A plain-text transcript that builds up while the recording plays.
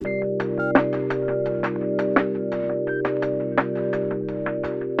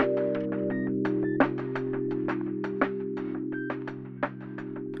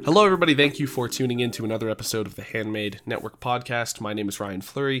Hello, everybody. Thank you for tuning in to another episode of the Handmade Network podcast. My name is Ryan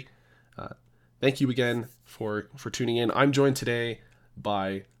Fleury. Thank you again for tuning in. I'm joined today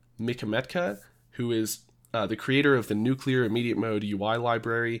by Micha Mettke, who is the creator of the Nuclear Immediate Mode UI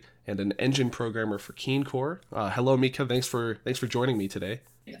library and an engine programmer for Keen Core. Hello, Micha. Thanks for joining me today.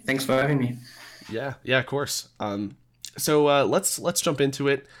 Thanks for having me. Yeah, of course. So let's jump into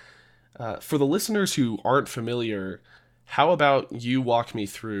it. For the listeners who aren't familiar, how about you walk me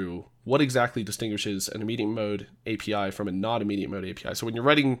through what exactly distinguishes an immediate mode API from a not immediate mode API? So when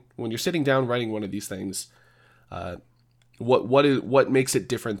you're sitting down writing one of these things, what makes it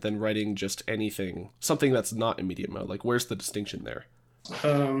different than writing just something that's not immediate mode? Like, where's the distinction there?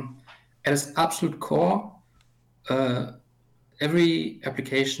 At its absolute core, every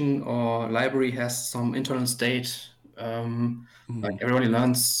application or library has some internal state. Like everybody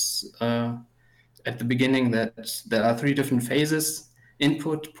learns at the beginning that there are three different phases: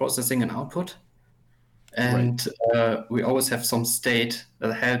 input, processing, and output. And we always have some state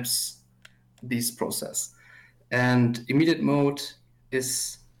that helps this process. And immediate mode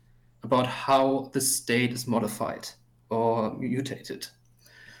is about how the state is modified or mutated.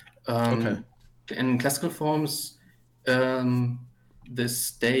 In classical forms, the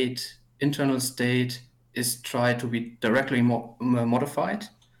internal state is tried to be directly modified,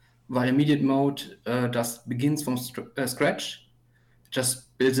 while immediate mode just begins from scratch,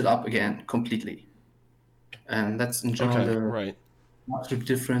 just builds it up again completely. And that's in general the absolute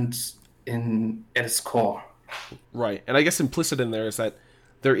difference at its core. Right. And I guess implicit in there is that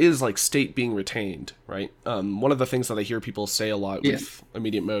there is like state being retained, right? One of the things that I hear people say a lot with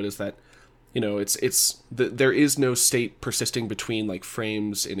immediate mode is that, there is no state persisting between like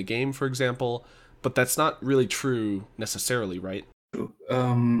frames in a game, for example, but that's not really true necessarily, right?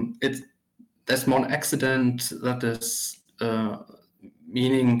 There's more an accident that is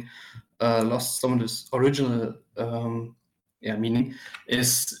meaning lost some of this original meaning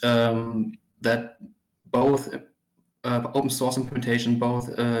is that both open source implementation, both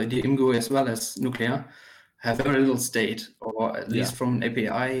the IMGO as well as Nuclear, have very little state, or at least from an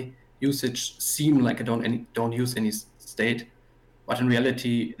API usage, seem like I don't use any state, but in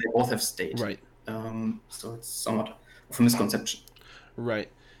reality they both have state. Right. So it's somewhat of a misconception. Right.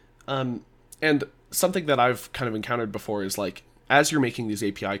 And something that I've kind of encountered before is like, as you're making these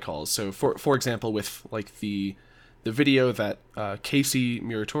API calls, so for example, with like the video that Casey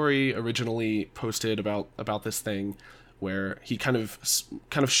Muratori originally posted about this thing, where he kind of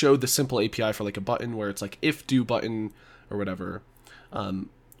showed the simple API for like a button where it's like if do button or whatever.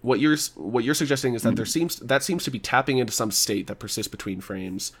 What you're suggesting is that that seems to be tapping into some state that persists between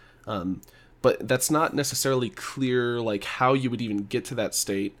frames, but that's not necessarily clear like how you would even get to that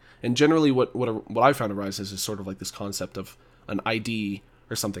state. And generally, what I found arises is sort of like this concept of an ID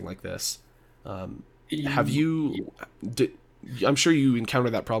or something like this. Have you? I'm sure you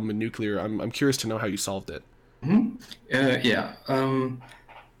encountered that problem in Nuclear. I'm curious to know how you solved it. I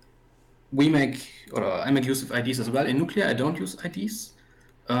make use of IDs as well. In Nuclear, I don't use IDs.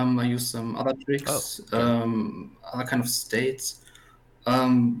 I use some other tricks, other kind of states.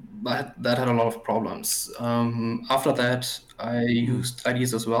 But that had a lot of problems. After that, I used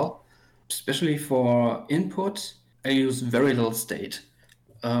IDs as well. Especially for input, I use very little state.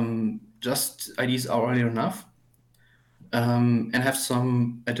 Just IDs are already enough. And have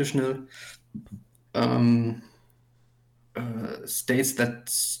some additional states that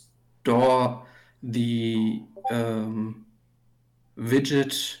store the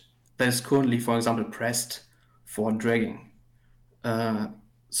widget that is currently, for example, pressed for dragging.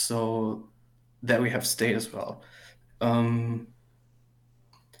 So there we have state as well.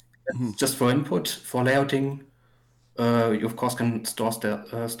 Just for input, for layouting, you of course can store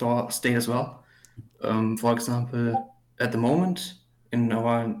state as well. For example, at the moment in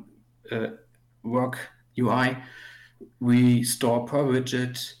our work UI, we store per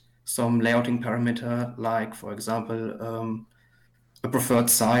widget some layouting parameter, like for example, a preferred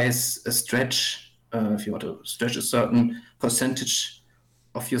size, a stretch, if you want to stretch a certain percentage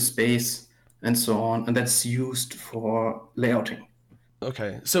of your space, and so on, and that's used for layouting.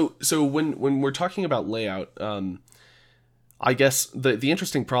 Okay, so when we're talking about layout, I guess the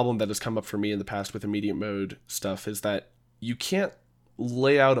interesting problem that has come up for me in the past with immediate mode stuff is that you can't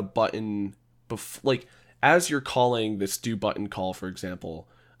lay out a button like as you're calling this do button call, for example.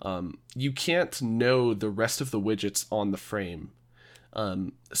 You can't know the rest of the widgets on the frame.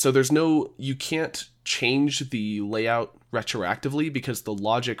 So you can't change the layout retroactively because the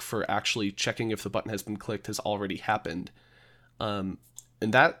logic for actually checking if the button has been clicked has already happened. And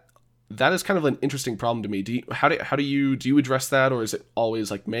that that is kind of an interesting problem to me. Do you address that, or is it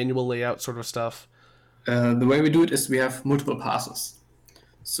always like manual layout sort of stuff? The way we do it is we have multiple passes.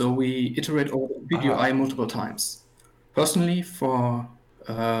 So we iterate over the video Ah, UI multiple times. Personally, for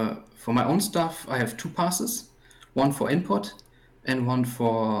my own stuff, I have two passes, one for input and one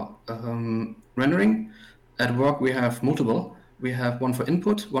for rendering. At work, we have multiple. We have one for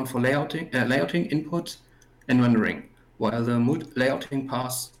input, one for layouting, input, and rendering. While the layouting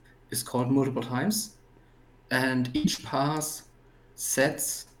pass is called multiple times, and each pass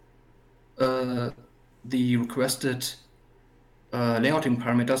sets the requested layouting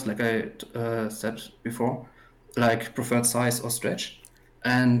parameters, like I said before, like preferred size or stretch.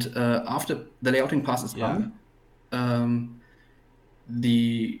 And after the layouting pass is yeah. done,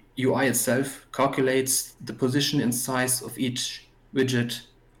 the UI itself calculates the position and size of each widget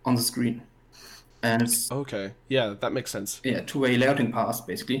on the screen. And it's Okay. Yeah, that makes sense. two-way layouting pass,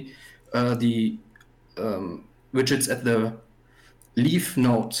 basically. The widgets at the leaf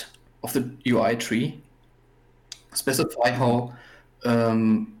node of the UI tree specify how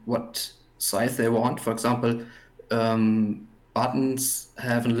what size they want. For example, buttons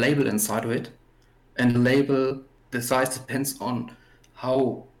have a label inside of it, and the label, the size depends on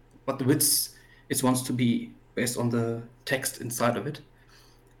how what the width it wants to be based on the text inside of it,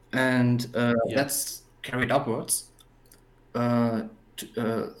 and Yeah. that's carried upwards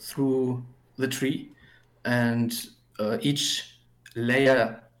through the tree, and each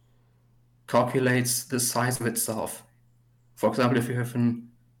layer calculates the size of itself. For example, if you have an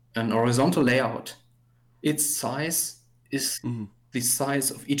horizontal layout, its size is Hmm. the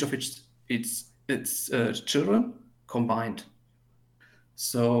size of each of its children combined.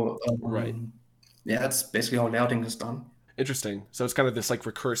 So Right. yeah, that's basically how layouting is done. Interesting. So it's kind of this like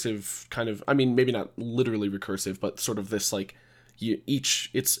recursive kind of, I mean, maybe not literally recursive, but sort of this like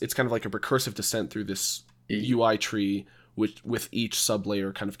it's kind of like a recursive descent through this Y- UI tree with each sub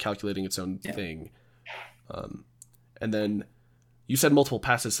layer kind of calculating its own Yeah, thing. And then you said multiple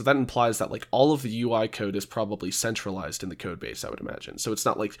passes, so that implies that like all of the UI code is probably centralized in the code base, I would imagine. So it's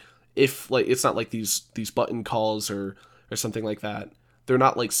not like if like it's not like these button calls or something like that. They're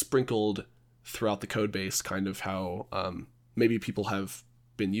not like sprinkled throughout the code base, kind of how maybe people have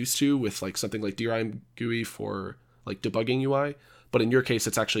been used to with like something like DRM GUI for like debugging UI. But in your case,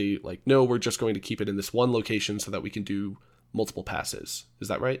 it's actually like, no, we're just going to keep it in this one location so that we can do multiple passes. Is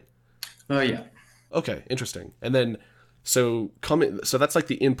that right? yeah. Okay, interesting. And then so that's like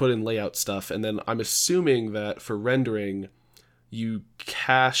the input and layout stuff, and then I'm assuming that for rendering you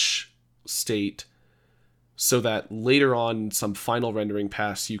cache state so that later on some final rendering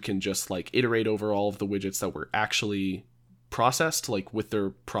pass you can just like iterate over all of the widgets that were actually processed like with their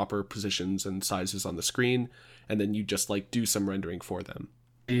proper positions and sizes on the screen, and then you just like do some rendering for them.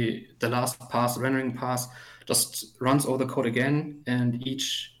 The last pass, rendering pass, just runs over the code again, and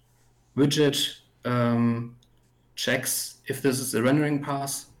each widget checks if this is a rendering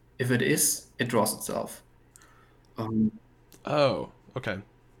pass. If it is, it draws itself. Um, Oh, okay.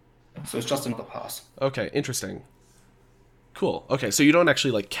 so it's just another pass. Okay, interesting. Cool. Okay, so you don't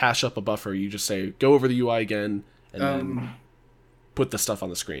actually like cache up a buffer. You just say go over the UI again and then Um, put the stuff on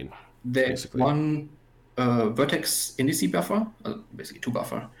the screen, there's basically. one vertex indice buffer, basically two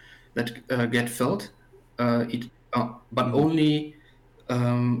buffer, that get filled, but only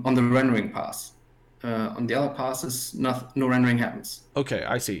on the rendering pass. On the other passes, no rendering happens. Okay,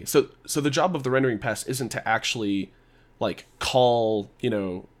 I see. So the job of the rendering pass isn't to actually like call,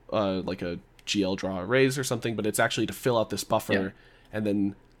 like a GL draw arrays or something, but it's actually to fill out this Yeah. buffer, and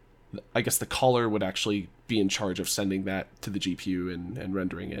then I guess the caller would actually be in charge of sending that to the GPU and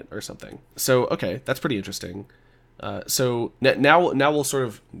rendering it or something. So okay, that's pretty interesting. So now we'll sort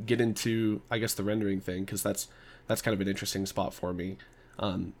of get into I guess the rendering thing because that's kind of an interesting spot for me.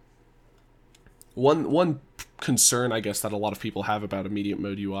 Um, one concern I guess that a lot of people have about immediate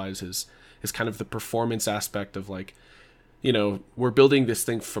mode UIs is kind of the performance aspect of like, we're building this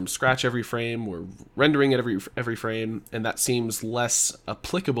thing from scratch every frame, we're rendering it every frame, and that seems less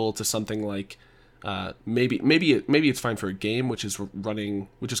applicable to something like maybe it's fine for a game which is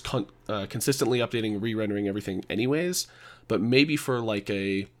consistently updating, re-rendering everything anyways, but maybe for like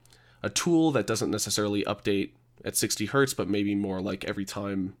a tool that doesn't necessarily update at 60 hertz, but maybe more like every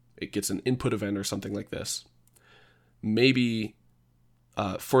time it gets an input event or something like this. Maybe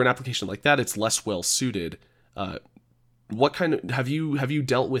for an application like that, it's less well suited. What kind of have you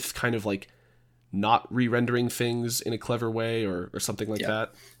dealt with kind of like not re-rendering things in a clever way or something like Yeah.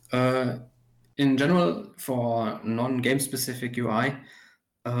 that? In general, for non-game specific UI,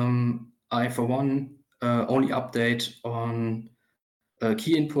 I for one only update on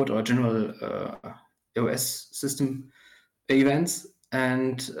key input or general OS system events.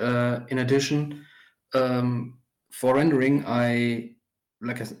 And in addition, for rendering,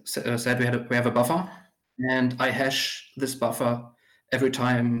 like I said, we have a buffer, and I hash this buffer every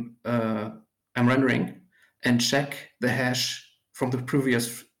time I'm rendering and check the hash from the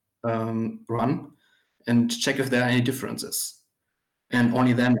previous run and check if there are any differences. And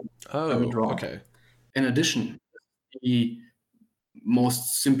only then I will Oh, draw. okay. In addition, the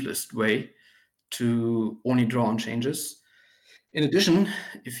most simplest way to only draw on changes. In addition,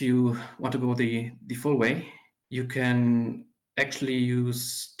 if you want to go the full way, you can actually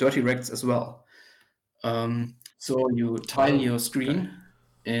use dirty rects as well. So you tile your screen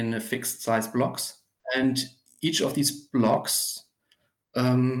in fixed size blocks, and each of these blocks,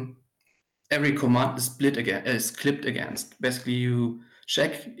 every command is clipped against. Basically, you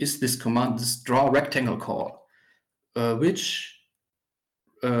check, is this command, this draw rectangle call, which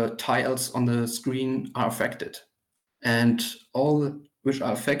tiles on the screen are affected, and all which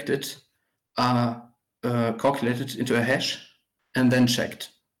are affected are calculated into a hash and then checked.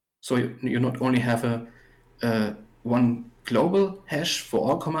 So you not only have a one global hash for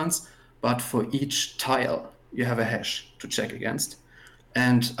all commands, but for each tile you have a hash to check against.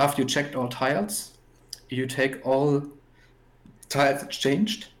 And after you checked all tiles, you take all tiles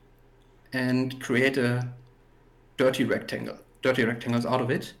changed and create a dirty rectangles out of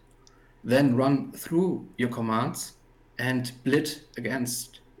it, then run through your commands and split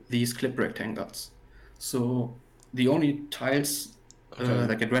against these clip rectangles. So the only tiles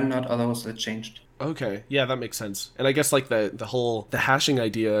that get rendered are those that changed. Okay, yeah, that makes sense. And I guess like the hashing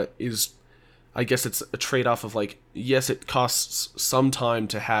idea is, I guess it's a trade-off of like, yes, it costs some time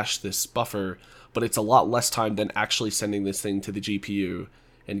to hash this buffer, but it's a lot less time than actually sending this thing to the GPU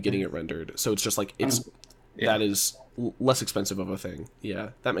and getting it rendered. So it's just like that is less expensive of a thing. Yeah,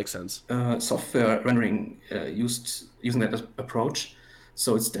 that makes sense. Software rendering using that approach,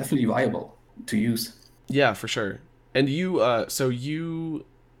 so it's definitely viable to use. Yeah, for sure. And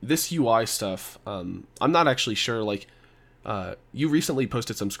this UI stuff, I'm not actually sure, like, you recently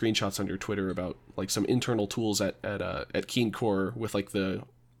posted some screenshots on your Twitter about like some internal tools at Keen Core with like the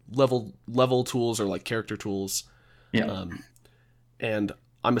level tools or like character tools. Yeah. And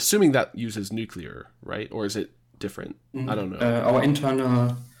I'm assuming that uses Nuclear, right? Or is it different? I don't know. Our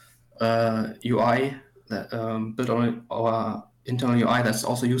internal UI that built on our internal UI that's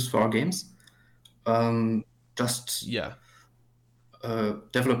also used for our games. Just Yeah.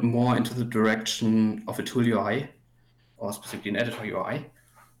 develop more into the direction of a tool UI or specifically an editor UI.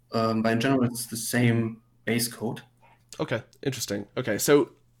 But in general, it's the same base code. Okay, interesting. Okay, so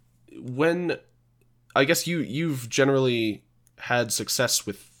when I guess you've generally had success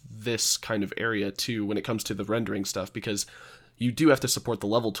with this kind of area too when it comes to the rendering stuff, because you do have to support the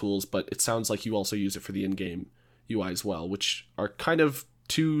level tools, but it sounds like you also use it for the in-game UI as well, which are kind of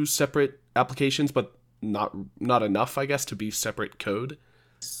two separate applications, but not enough, I guess, to be separate code.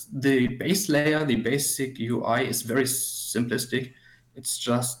 The base layer, the basic UI is very simplistic. It's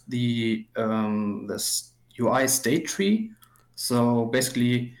just the UI state tree. So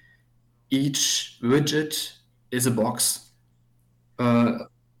basically, each widget is a box.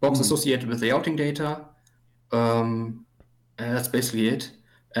 Box associated with the outing data. And that's basically it.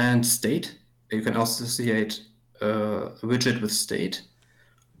 And state, you can associate a widget with state.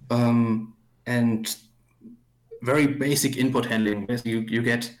 And very basic input handling. Basically, you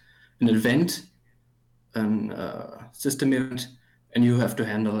get an event, a system event, and you have to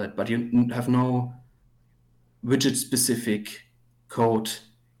handle it. But you have no widget-specific code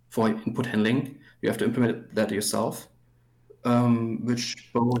for input handling. You have to implement that yourself.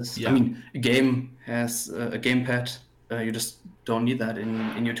 Which both, Yeah. I mean, a game has a gamepad. You just don't need that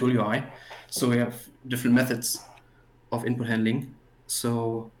in your tool UI. So we have different methods of input handling.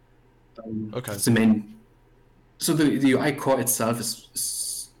 So Okay. that's the main. So the UI core itself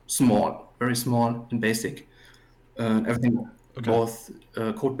is small, very small and basic. Everything, both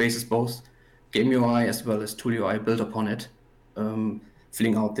code bases, both game UI as well as tool UI built upon it,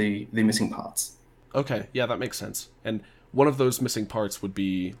 filling out the missing parts. Okay, yeah, that makes sense. And one of those missing parts would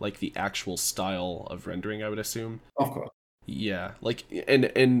be like the actual style of rendering, I would assume. Of course. Yeah, like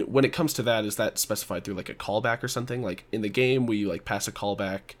and when it comes to that, is that specified through like a callback or something? Like in the game, we like pass a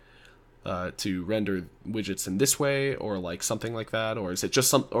callback to render widgets in this way, or like something like that, or is it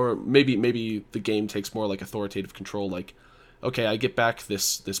just or maybe the game takes more like authoritative control, like, okay, I get back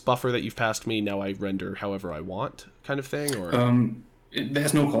this buffer that you've passed me, now I render however I want, kind of thing, or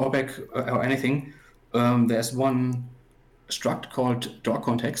there's no callback or anything. There's one struct called draw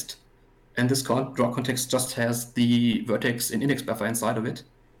context, and this draw context just has the vertex and index buffer inside of it,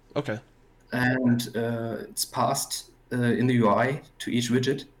 Okay. and it's passed in the UI to each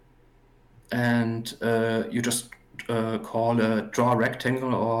widget, and you just call a draw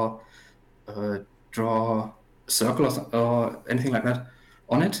rectangle or draw a circle or anything like that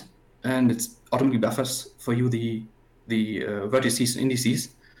on it, and it's automatically buffers for you the vertices and indices,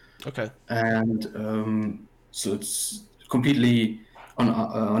 Okay. and so it's completely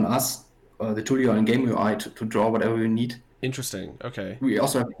on us, the tool UI and game UI, to draw whatever we need. Interesting. Okay. We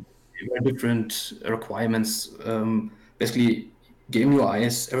also have very different requirements. Basically, game UI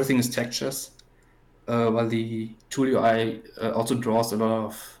is everything is textures, while the tool UI also draws a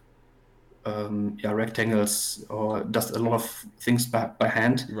lot of rectangles or does a lot of things by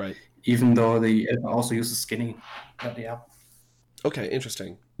hand, Right. even though the editor also uses skinning. But yeah. Okay,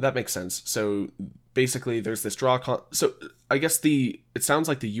 interesting. That makes sense. So basically there's this so I guess it sounds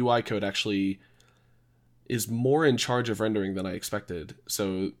like the UI code actually is more in charge of rendering than I expected.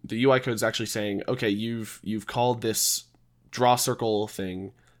 So the UI code is actually saying, okay, you've called this draw circle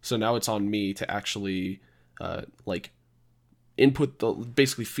thing, so now it's on me to actually like input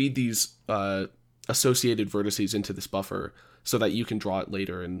basically feed these associated vertices into this buffer so that you can draw it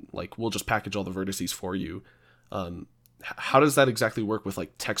later, and like we'll just package all the vertices for you. How does that exactly work with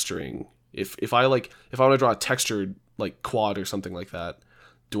like texturing? If I want to draw a textured like quad or something like that,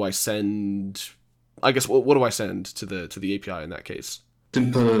 do I send? I guess what do I send to the API in that case?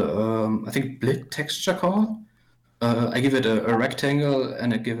 Simple, I think split texture call. I give it a rectangle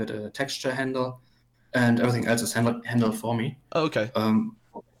and I give it a texture handle, and everything else is handled for me. Oh, okay.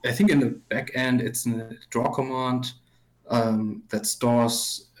 I think in the back end, it's a draw command that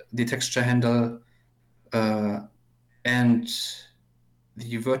stores the texture handle, and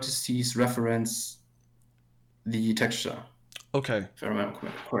the vertices reference the texture. Okay. If I remember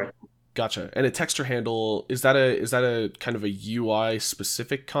correctly. Gotcha. And a texture handle, is that a kind of a UI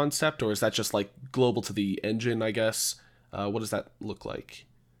specific concept, or is that just like global to the engine, I guess? What does that look like?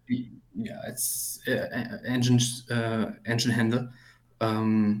 Yeah, it's engine handle.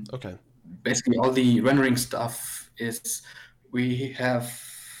 Okay. Basically, all the rendering stuff is we have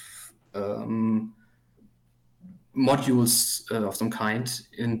modules of some kind,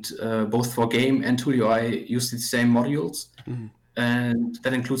 and both for game and tool UI use the same modules, and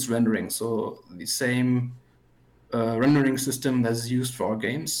that includes rendering. So the same rendering system that is used for our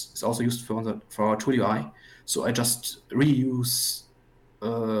games is also used for our tool UI. So I just reuse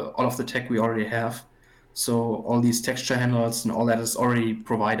all of the tech we already have. So all these texture handlers and all that is already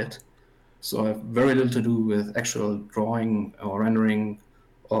provided. So I have very little to do with actual drawing or rendering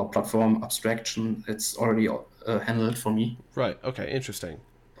or platform abstraction. It's already handled for me. Right. Okay. Interesting.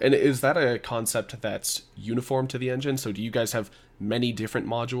 And is that a concept that's uniform to the engine? So do you guys have many different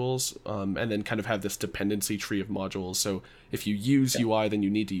modules, and then kind of have this dependency tree of modules? So if you use UI, then you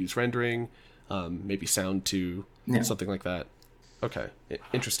need to use rendering, maybe sound too, Yeah. something like that. Okay.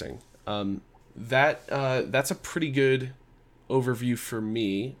 Interesting. That's a pretty good overview for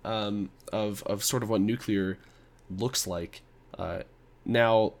me, of sort of what nuclear looks like.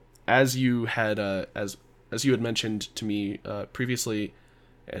 Now, as you had as you had mentioned to me previously,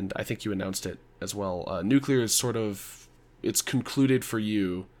 and I think you announced it as well, nuclear is sort of, it's concluded for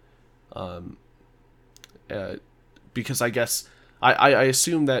you, because I guess I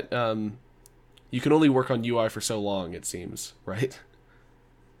assume that you can only work on UI for so long. It seems, right?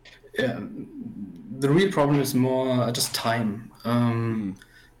 Yeah. The real problem is more just time and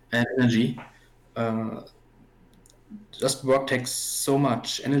energy. Uh, just work takes so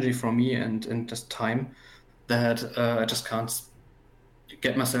much energy from me and just time that I just can't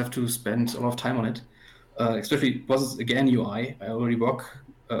get myself to spend a lot of time on it. Especially because again UI, I already work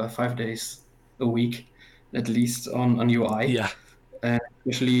 5 days a week at least on UI, Yeah. and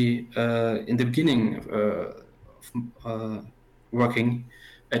especially in the beginning of working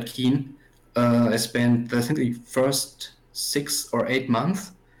at Keen, I spent I think the first 6 or 8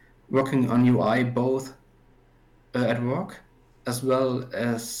 months working on UI both at work as well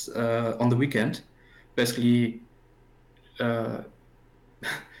as on the weekend, basically uh,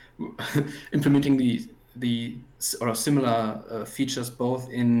 implementing the or similar features both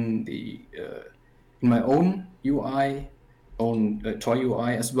in my own UI, own toy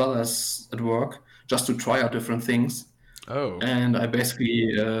UI, as well as at work, just to try out different things. Oh. And I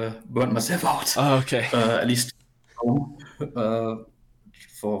basically burnt myself out, Oh, okay. at least uh,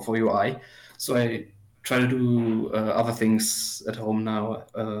 for UI. So I try to do other things at home now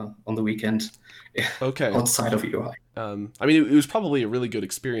on the weekend Okay. outside of UI. I mean, it was probably a really good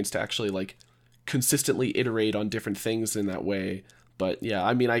experience to actually like consistently iterate on different things in that way. But yeah,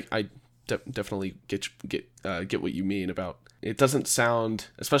 I mean, I definitely get what you mean about. It doesn't sound,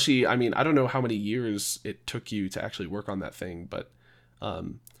 especially. I mean, I don't know how many years it took you to actually work on that thing, but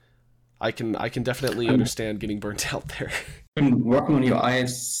I can definitely understand getting burnt out there. I've been working on UI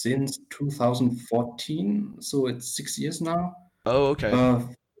since 2014, so it's 6 years now. Oh, okay.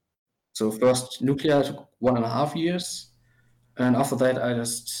 So first nuclear took 1.5 years, and after that I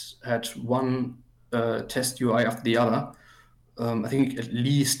just had one test UI after the other. I think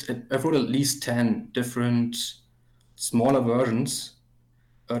I wrote at least 10 different smaller versions,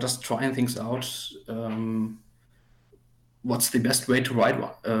 just trying things out. What's the best way to write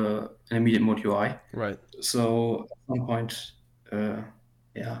an immediate mode UI? Right. So at some point,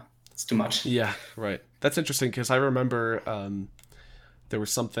 yeah, it's too much. Yeah. Right. That's interesting because I remember there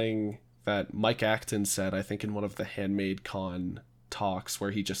was something that Mike Acton said, I think, in one of the Handmade Con talks,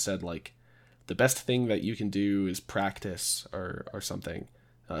 where he just said, like, the best thing that you can do is practice or something.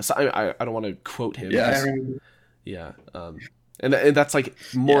 So I don't want to quote him. Yeah, I remember. Yeah. And that's like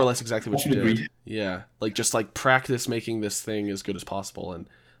more or less exactly what you did. Agreed. Yeah. Like just like practice making this thing as good as possible. And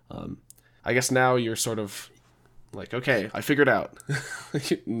I guess now you're sort of like, okay, I figured out.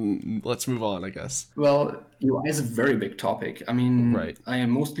 Let's move on, I guess. Well, UI is a very big topic. I mean, Right. I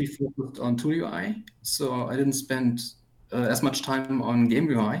am mostly focused on tool UI, so I didn't spend as much time on game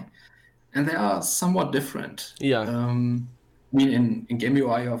UI, and they are somewhat different. Yeah. I mean, in game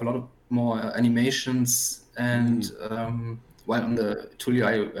UI, you have a lot of more animations, and while on the tool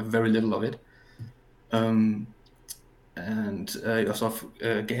UI, you have very little of it. And you also have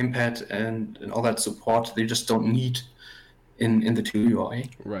gamepad and all that support they just don't need in the tool UI.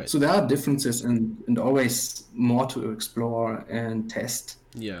 Right. So there are differences and always more to explore and test.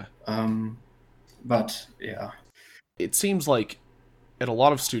 Yeah. But yeah. It seems like at a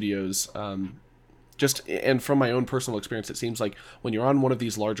lot of studios, just and from my own personal experience, it seems like when you're on one of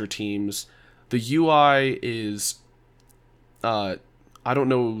these larger teams, the UI is, I don't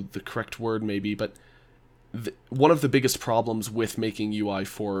know the correct word maybe, but one of the biggest problems with making UI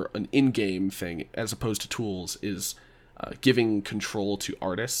for an in-game thing as opposed to tools is giving control to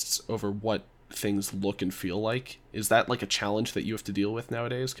artists over what things look and feel like. Is that like a challenge that you have to deal with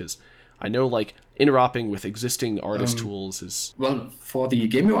nowadays? Because I know like interoping with existing artist tools is... Well, for the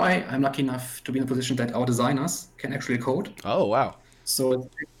game UI, I'm lucky enough to be in a position that our designers can actually code. Oh, wow. So it's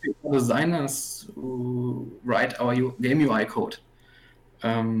actually our designers who write our game UI code.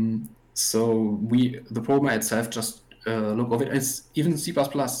 So the program itself just look over it. It's even C++,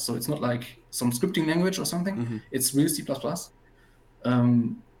 so it's not like some scripting language or something. Mm-hmm. It's real C++. But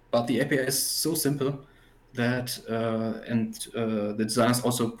the API is so simple that the designers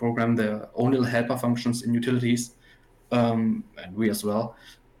also program their own little helper functions in utilities, and we as well,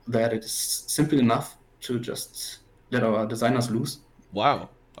 that it's simple enough to just let our designers loose. Wow.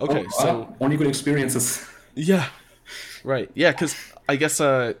 Okay, so only good experiences. Yeah. Right. Yeah, because I guess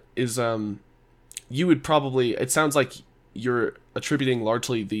you would probably, it sounds like you're attributing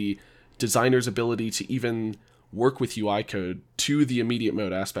largely the designer's ability to even work with UI code to the immediate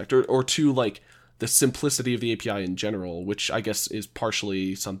mode aspect, or to like the simplicity of the API in general, which I guess is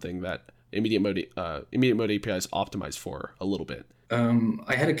partially something that immediate mode API is optimized for a little bit.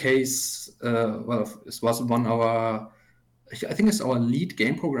 I had a case. This was I think it's our lead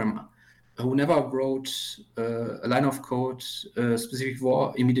game programmer who never wrote a line of code specific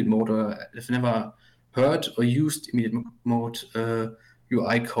for immediate mode, or have never heard or used immediate mode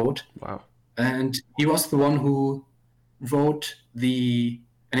UI code. Wow. And he was the one who wrote the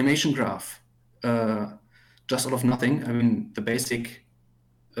animation graph just out of nothing. I mean, the basic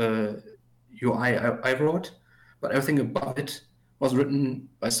UI I wrote, but everything above it was written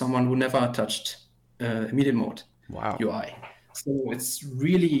by someone who never touched immediate mode UI. So it's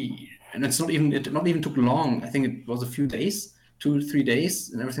really, and it not even took long. I think it was a few days, 2-3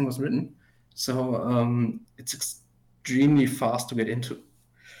 days, and everything was written. So it's extremely fast to get into,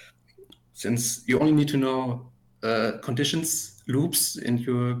 since you only need to know conditions, loops, and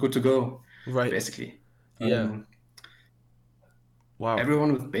you're good to go. Right. Basically. Yeah. Wow.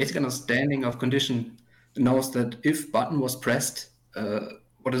 Everyone with basic understanding of condition knows that if button was pressed,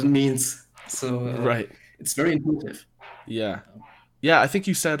 what it means. So right. It's very intuitive. Yeah. Yeah, I think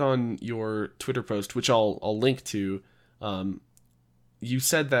you said on your Twitter post, which I'll link to, you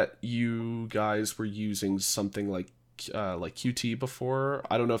said that you guys were using something like Qt before.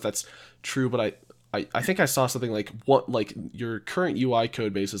 I don't know if that's true, but I think I saw something like your current UI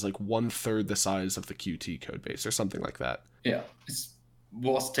code base is like 1/3 the size of the Qt code base or something like that. Yeah, it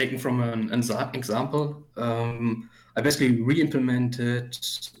was taken from an example. I basically re-implemented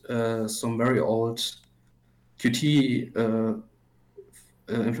some very old Qt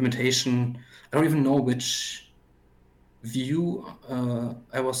implementation. I don't even know which view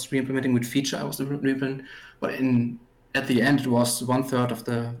I was re-implementing, which feature I was re-implementing, but at the end it was 1/3 of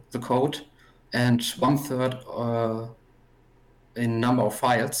the code and 1/3 in number of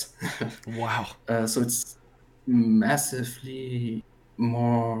files. Wow. So it's massively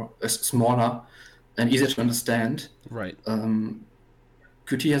more smaller and easier to understand. Right.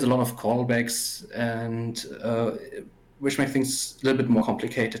 Qt has a lot of callbacks and which makes things a little bit more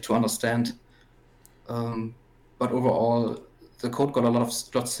complicated to understand. But overall, the code got a lot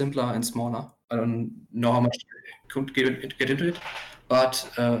simpler and smaller. I don't know how much I could get into it, but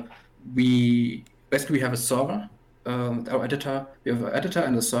we have a server. Our editor, we have an editor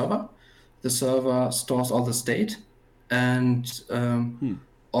and a server. The server stores all the state, and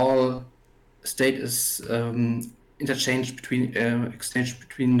all state is exchanged between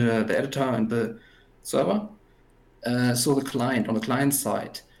the editor and the server. So the client, on the client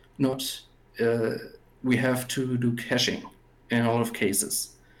side, we have to do caching in a lot of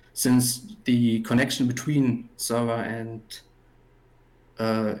cases, since the connection between server and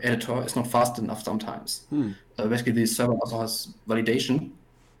editor is not fast enough sometimes. Basically, the server also has validation.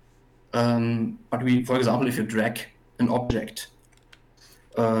 But for example, if you drag an object,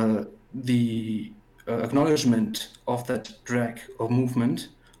 the acknowledgement of that drag or movement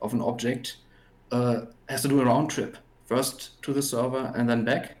of an object has to do a round trip, first to the server and then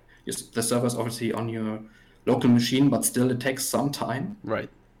back. The server is obviously on your local machine, but still it takes some time. Right.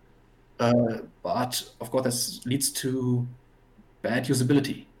 But of course, this leads to bad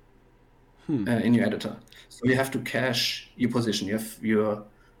usability in your editor. So you have to cache your position. You have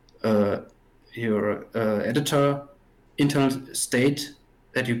your editor internal state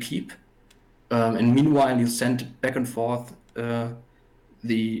that you keep, and meanwhile you send back and forth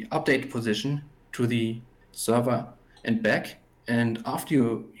the update position to the server and back. And after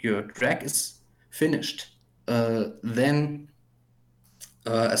your drag is finished, then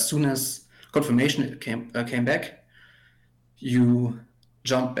as soon as confirmation came back, you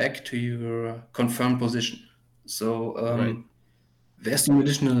jump back to your confirmed position. So Right. there's some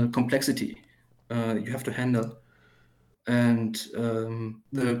additional complexity you have to handle. And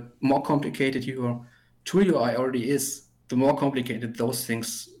the more complicated your tool UI already is, the more complicated those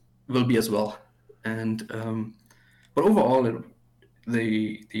things will be as well. And but overall,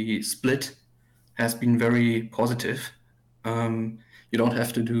 the split has been very positive. You don't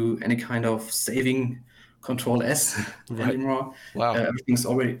have to do any kind of saving Control S anymore. Wow. Everything's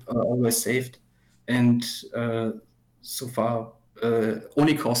always saved, and so far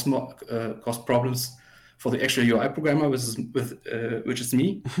only cause problems for the actual UI programmer, which is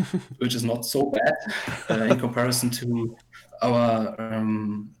me, which is not so bad in comparison to our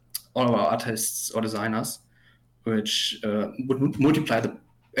all of our artists or designers, which would multiply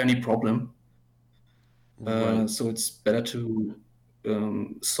any problem. Right. So it's better to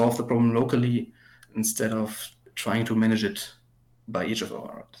solve the problem locally instead of trying to manage it by each of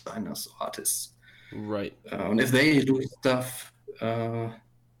our designers or artists. Right. And if they do stuff,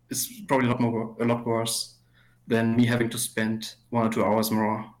 it's probably a lot worse than me having to spend 1 or 2 hours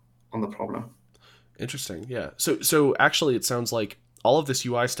more on the problem. Interesting. Yeah. So actually, it sounds like all of this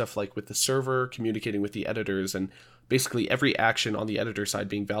UI stuff, like with the server communicating with the editors, and basically every action on the editor side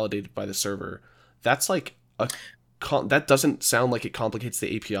being validated by the server, that's like that doesn't sound like it complicates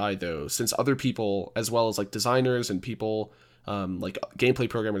the API though, since other people, as well as like designers and people like gameplay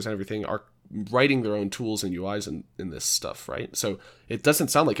programmers and everything, are writing their own tools and UIs in this stuff, right? So it doesn't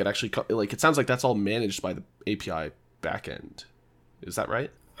sound like it actually it sounds like that's all managed by the API backend. Is that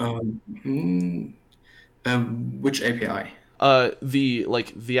right? Which API?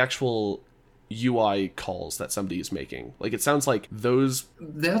 The actual UI calls that somebody is making. Like it sounds like those.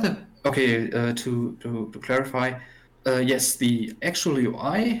 Okay. To clarify, yes, the actual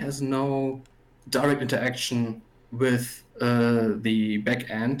UI has no direct interaction with the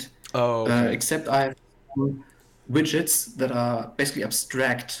backend. Oh. Okay. Except I have some widgets that are basically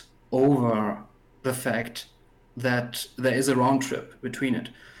abstract over the fact that there is a round trip between it.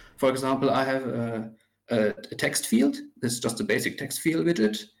 For example, I have a text field. This is just a basic text field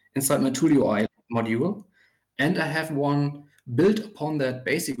widget inside my tool UI module. And I have one built upon that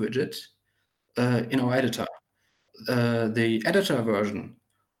basic widget in our editor. The editor version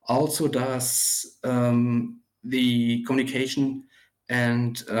also does the communication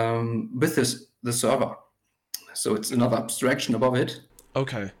and with the server. So it's another abstraction above it.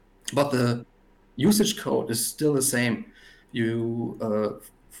 Okay. But the usage code is still the same.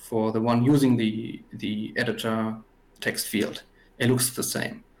 For the one using the editor text field, it looks the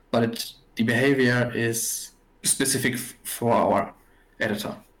same, but the behavior is specific for our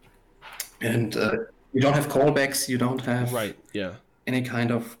editor. And you don't have callbacks, you don't have Right. Yeah. any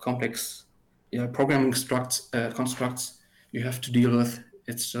kind of complex programming constructs you have to deal with.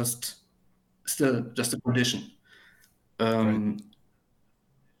 It's still just a condition. Right.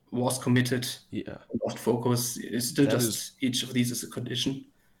 Was committed, Yeah. lost focus. It's still That just is. each of these is a condition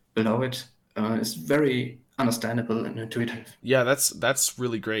below it. It's very understandable and intuitive. Yeah. That's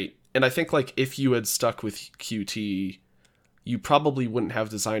really great. And I think like if you had stuck with Qt, you probably wouldn't have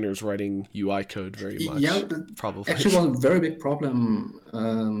designers writing UI code very much. Yeah, Probably. actually was a very big problem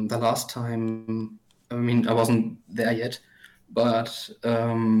the last time. I mean, I wasn't there yet, but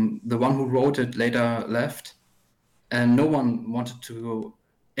the one who wrote it later left, and no one wanted to go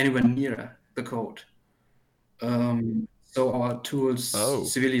anywhere near the code. So our tools Oh.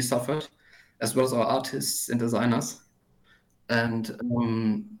 severely suffered, as well as our artists and designers. And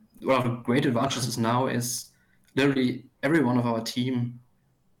one of the great advantages now is literally every one of our team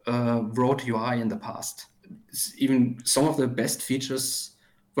wrote UI in the past. Even some of the best features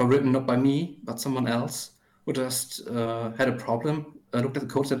were written not by me, but someone else who just had a problem, looked at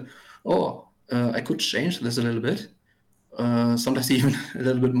the code, said, "Oh, I could change this a little bit, sometimes even a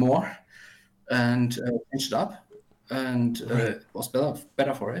little bit more, and changed it up, and Right. it was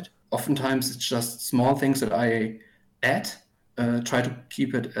better for it." Oftentimes, it's just small things that I add, try to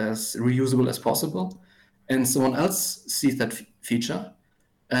keep it as reusable as possible, and someone else sees that feature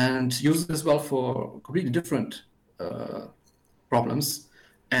and uses it as well for completely different problems.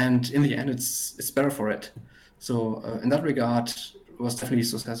 And in the end, it's better for it. So in that regard, it was definitely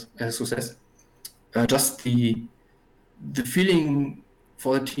a success. Just the feeling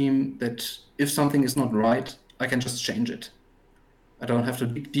for the team that if something is not right, I can just change it. I don't have to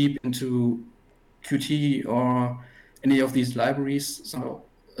dig deep into Qt or any of these libraries. So,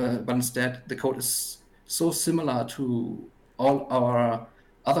 but instead, the code is so similar to all our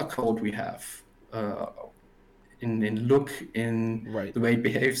other code we have in look, in Right. the way it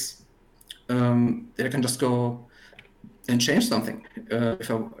behaves. That I can just go and change something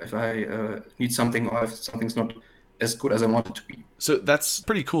if I need something or if something's not as good as I want it to be. So that's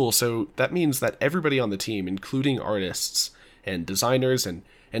pretty cool. So that means that everybody on the team, including artists and designers and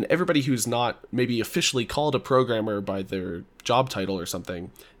everybody who's not maybe officially called a programmer by their job title or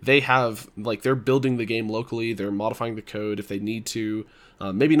something, they have like they're building the game locally. They're modifying the code if they need to.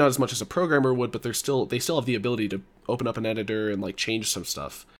 Maybe not as much as a programmer would, but they still have the ability to open up an editor and like change some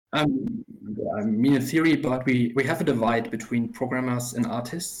stuff. I mean, in theory, but we have a divide between programmers and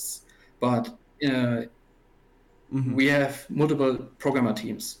artists, but we have multiple programmer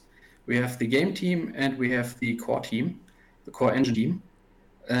teams. We have the game team and we have the core team, the core engine team,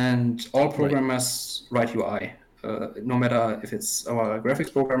 and all programmers write UI. No matter if it's our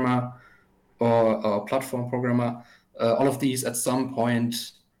graphics programmer or our platform programmer, all of these at some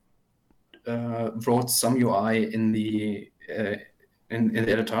point wrote some UI in the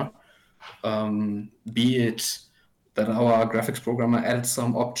editor. Be it that our graphics programmer added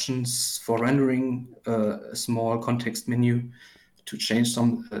some options for rendering, a small context menu to change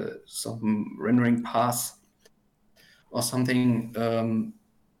some rendering path or something.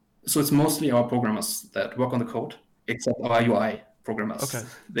 So it's mostly our programmers that work on the code, except our UI programmers. Okay.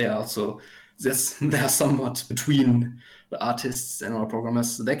 They are they are somewhat between the artists and our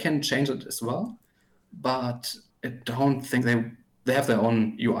programmers. They can change it as well, but I don't think they have their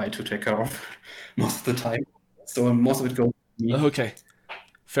own UI to take care of most of the time. So most of it goes to me. Okay.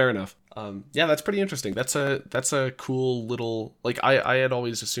 Fair enough. Yeah, that's pretty interesting. That's a cool little like I had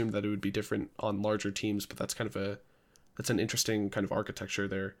always assumed that it would be different on larger teams, but that's an interesting kind of architecture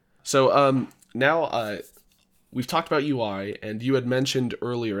there. So now we've talked about UI, and you had mentioned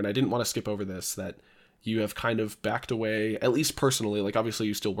earlier, and I didn't want to skip over this, that you have kind of backed away, at least personally. Like obviously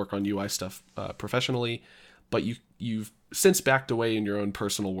you still work on UI stuff professionally, but you've since backed away in your own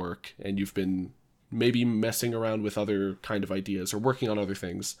personal work, and you've been maybe messing around with other kind of ideas or working on other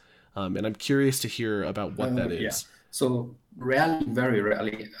things. And I'm curious to hear about what that is. Yeah. So rarely, very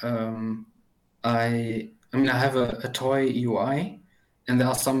rarely, I mean, I have a toy UI, and there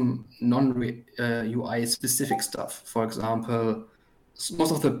are some non-UI specific stuff. For example,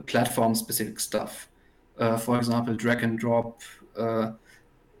 most of the platform specific stuff. For example, drag and drop.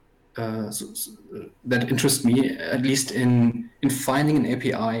 That interests me, at least in finding an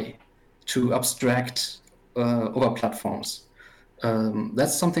API to abstract over platforms.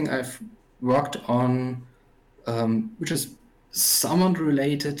 That's something I've worked on, which is somewhat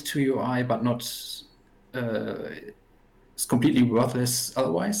related to UI, but not. It's completely worthless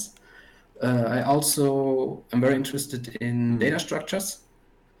otherwise. I also am very interested in data structures,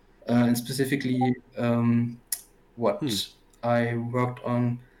 and specifically what I worked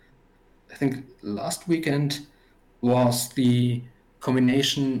on, I think last weekend, was the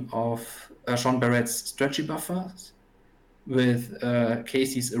combination of Sean Barrett's stretchy buffers with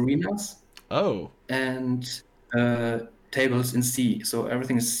Casey's arenas Oh, and tables in C. So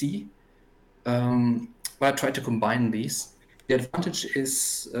everything is C. But I tried to combine these. The advantage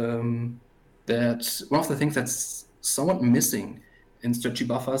is that one of the things that's somewhat missing in stretchy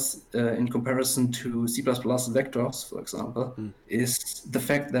buffers in comparison to C++ vectors, for example, is the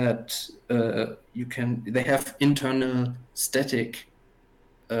fact that they have internal static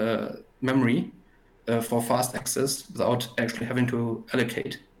memory for fast access without actually having to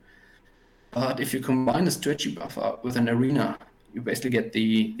allocate. But if you combine a stretchy buffer with an arena, you basically get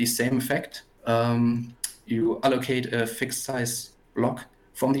the same effect. You allocate a fixed size block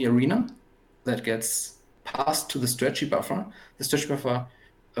from the arena that gets passed to the stretchy buffer. The stretchy buffer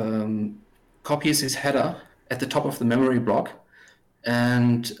copies his header at the top of the memory block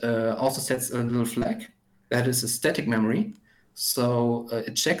and also sets a little flag that is a static memory. So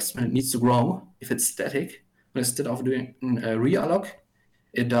it checks when it needs to grow if it's static. But instead of doing a realloc,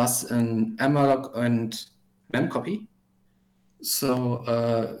 it does an malloc and mem copy. So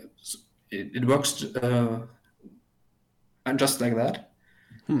it works and just like that.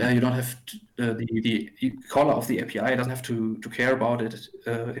 You don't have to, the caller of the API doesn't have to care about it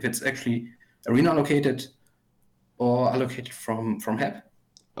if it's actually arena allocated or allocated from HEP.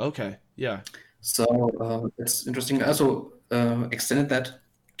 okay, yeah. So it's interesting. I also extended that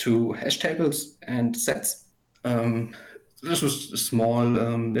to hash tables and sets. This was a small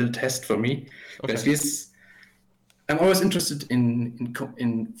little test for me. Okay. Basically, I'm always interested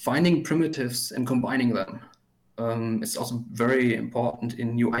in finding primitives and combining them. It's also very important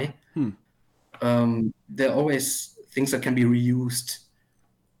in UI. There are always things that can be reused,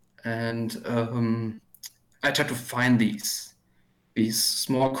 and I try to find these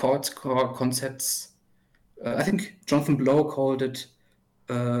small core concepts. I think Jonathan Blow called it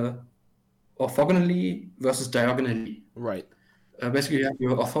orthogonally versus diagonally. Right. Basically, you have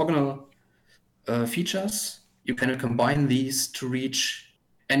your orthogonal features. You can combine these to reach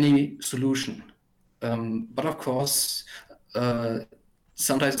any solution. But of course,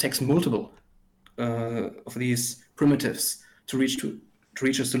 sometimes it takes multiple of these primitives to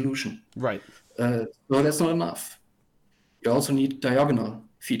reach a solution. Right. So that's not enough. You also need diagonal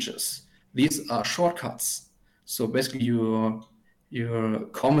features. These are shortcuts. So basically, your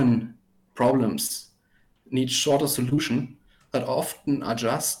common problems need shorter solution that often are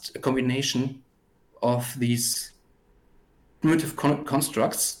just a combination of these primitive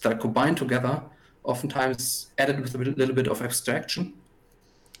constructs that are combined together, oftentimes added with a little bit of abstraction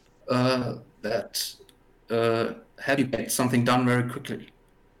that help you get something done very quickly. Okay.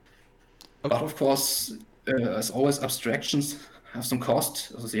 But of course, as always, abstractions have some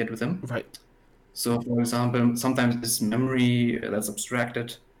cost associated with them. Right. So, for example, sometimes it's memory that's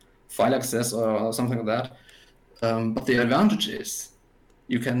abstracted, file access, or something like that. But the advantage is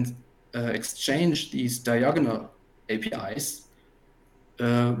you can exchange these diagonal APIs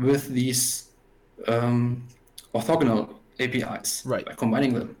with these orthogonal APIs Right. by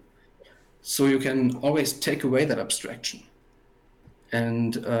combining them. So you can always take away that abstraction,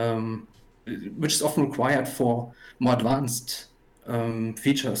 and which is often required for more advanced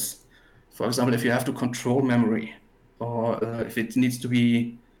features. For example, if you have to control memory, or if it needs to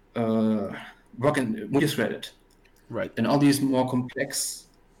be multi-threaded, Right. and all these more complex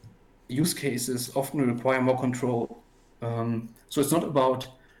use cases often require more control. So it's not about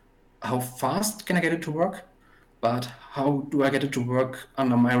how fast can I get it to work, but how do I get it to work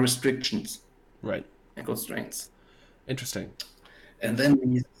under my restrictions Right. and constraints. Interesting. And then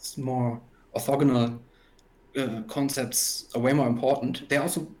these more orthogonal concepts are way more important. They're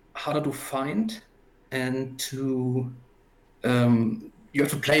also harder to find, and you have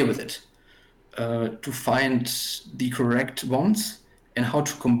to play with it to find the correct ones and how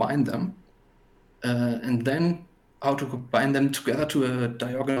to combine them, and then how to combine them together to a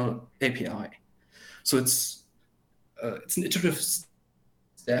diagonal API. So it's an iterative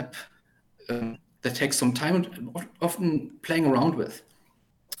step that takes some time and often playing around with.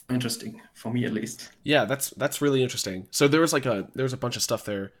 Interesting for me, at least. Yeah, that's really interesting. So there was a bunch of stuff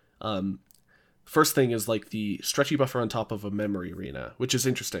there. First thing is like the stretchy buffer on top of a memory arena, which is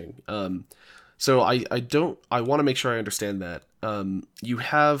interesting. So I want to make sure I understand that. You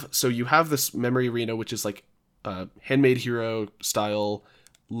have this memory arena, which is like handmade hero style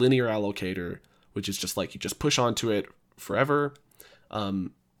linear allocator, which is just like you just push onto it forever.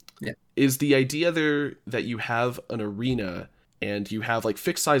 Yeah. Is the idea there that you have an arena and you have like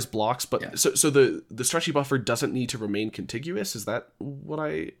fixed size blocks, but Yeah. so the stretchy buffer doesn't need to remain contiguous. Is that what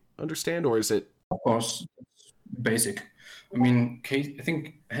I understand, or is it? Of course, it's basic. I mean, I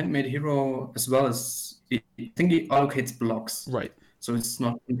think Handmade Hero as well as I think he allocates blocks, Right. so it's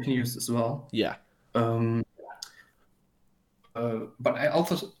not continuous as well. Yeah. Um, but I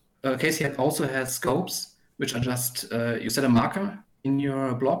also Casey also has scopes, which are just you set a marker in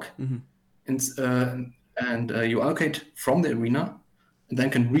your block, and you allocate from the arena, and then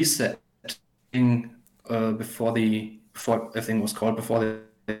can reset before everything was called before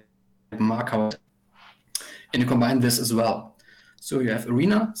the marker, and you combine this as well. So you have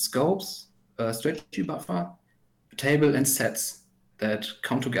arena, scopes, strategy buffer, table, and sets that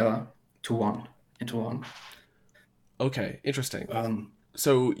come together into one. Okay. Interesting. Um,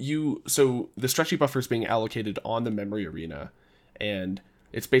 So the stretchy buffer is being allocated on the memory arena, and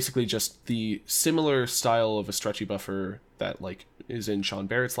it's basically just the similar style of a stretchy buffer that like is in Sean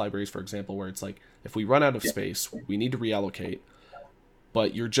Barrett's libraries, for example, where it's like if we run out of space, we need to reallocate,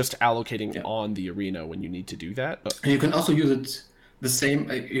 but you're just allocating on the arena when you need to do that. And you can also use it the same.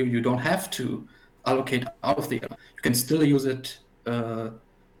 You don't have to allocate out of the. You can still use it on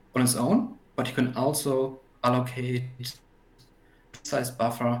its own, but you can also allocate size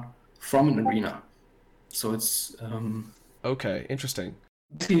buffer from an arena. So it's Okay, interesting.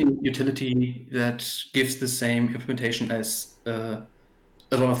 basically a utility that gives the same implementation as a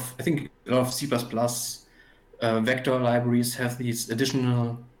lot of C++ vector libraries have these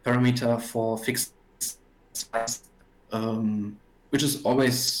additional parameter for fixed size, which is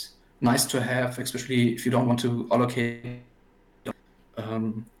always nice to have, especially if you don't want to allocate.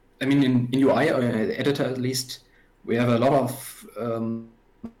 I mean, in UI or editor at least, we have a lot of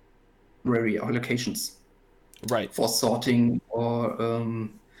library allocations Right. for sorting or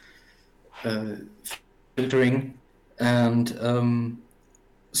filtering, and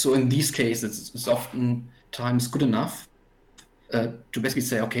so in these cases, it's oftentimes good enough to basically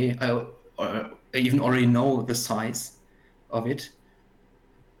say, okay, I even already know the size of it.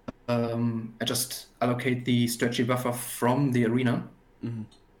 I just allocate the stretchy buffer from the arena,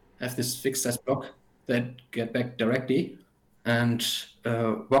 have this fixed size block that get back directly, and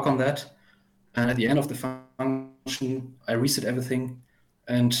work on that. And at the end of the function, I reset everything,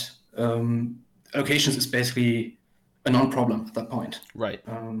 and allocations is basically a non-problem at that point. Right.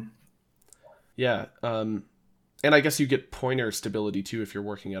 Yeah. And I guess you get pointer stability too if you're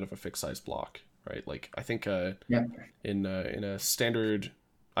working out of a fixed size block, right? Like I think in a standard,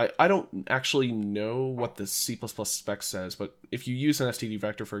 I don't actually know what the C++ spec says, but if you use an std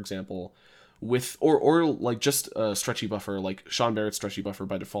vector, for example, with or like just a stretchy buffer, like Sean Barrett's stretchy buffer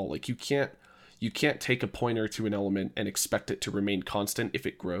by default, like you can't take a pointer to an element and expect it to remain constant if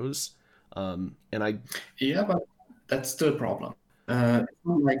it grows. Yeah, but that's still a problem. It's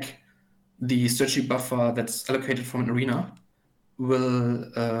not like the stretchy buffer that's allocated from an arena will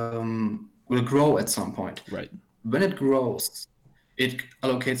grow at some point. Right. When it grows, it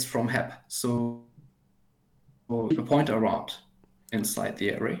allocates from HEP, so the pointer around inside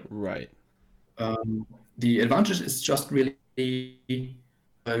the array. Right. The advantage is just really you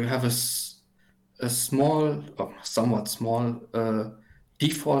have a small, or somewhat small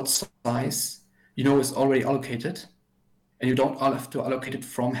default size, is already allocated, and you don't have to allocate it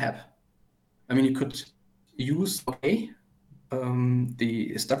from HEP. I mean, you could use the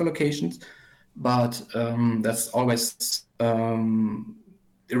stack allocations, but that's always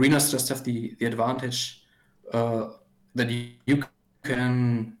arenas just have the advantage that you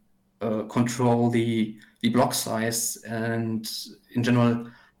can control the block size and in general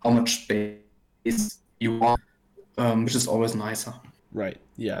how much space you want, which is always nicer. Right.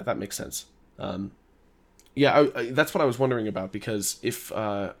 Yeah, that makes sense. Yeah, that's what I was wondering about, because if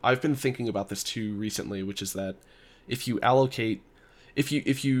I've been thinking about this too recently, which is that if you allocate, if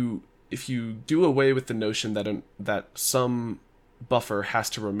you do away with the notion that some buffer has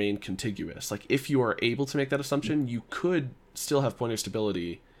to remain contiguous, like if you are able to make that assumption, you could still have pointer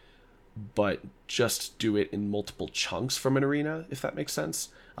stability, but just do it in multiple chunks from an arena, if that makes sense.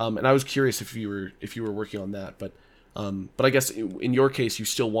 And I was curious if you were working on that, but I guess in your case, you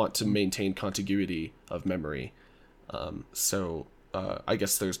still want to maintain contiguity of memory. So I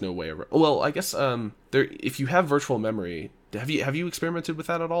guess there's no way around. Well, I guess if you have virtual memory, have you experimented with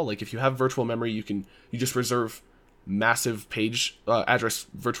that at all? Like if you have virtual memory, you just reserve massive page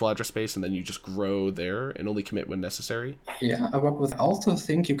virtual address space, and then you just grow there and only commit when necessary. Yeah, I also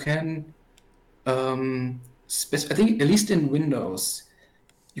think you can I think at least in Windows,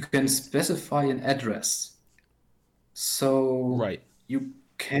 you can specify an address. So Right. you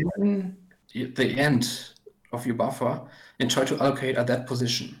can, the end of your buffer, and try to allocate at that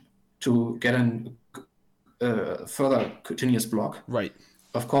position to get a further continuous block. Right.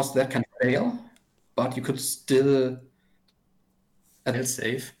 Of course, that can fail, but you could still fail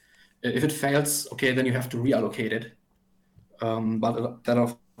safe. If it fails, okay, then you have to reallocate it. But that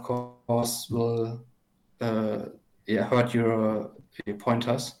of course will hurt your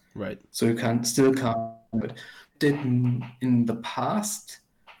pointers. Right. So you can still can't do it. Did in the past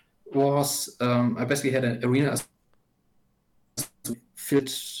was I basically had an arena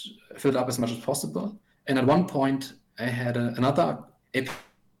filled up as much as possible, and at one point I had another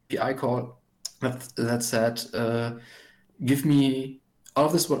API call that said, give me all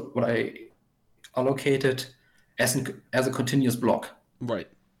of this what I allocated as a continuous block. Right.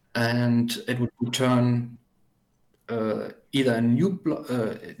 And it would return either a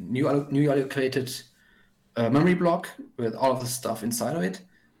new allocated memory block with all of the stuff inside of it,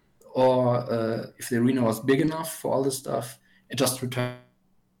 or if the arena was big enough for all this stuff, it just returns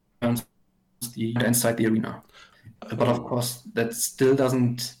the inside the arena. But of course, that still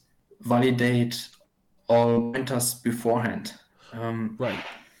doesn't validate all pointers beforehand. Right.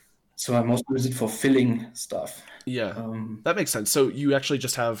 So I mostly use it for filling stuff. Yeah, that makes sense. So you actually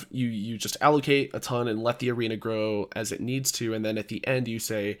just have you just allocate a ton and let the arena grow as it needs to, and then at the end you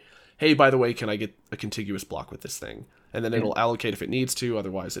say, "Hey, by the way, can I get a contiguous block with this thing?" And then it'll allocate if it needs to.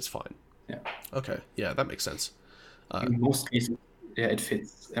 Otherwise, it's fine. Yeah. Okay. Yeah, that makes sense. In most cases, yeah, it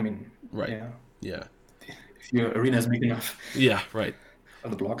fits. I mean, right. Yeah. If your arena is big enough. Yeah. Right. For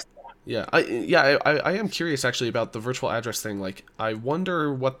the blocks. Yeah, I am curious actually about the virtual address thing. Like, I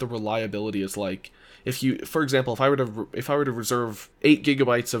wonder what the reliability is like. If you, for example, if I were to reserve 8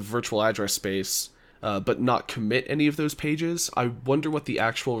 gigabytes of virtual address space, but not commit any of those pages, I wonder what the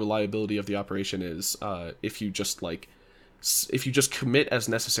actual reliability of the operation is. If you just commit as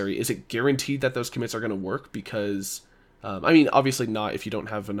necessary, is it guaranteed that those commits are going to work? Because, I mean, obviously not if you don't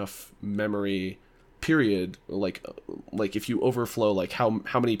have enough memory. Period. Like if you overflow, like how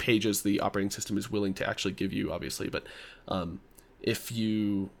many pages the operating system is willing to actually give you, obviously. But if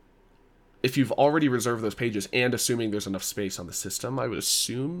you've already reserved those pages, and assuming there's enough space on the system, I would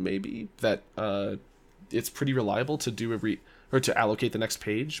assume maybe that it's pretty reliable to do or to allocate the next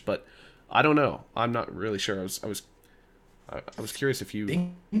page. But I don't know. I'm not really sure. I was curious if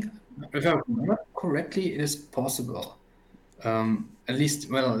you. If I remember correctly, it is possible. At least,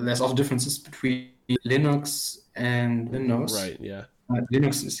 well, there's also differences between Linux and Windows. Right. Yeah.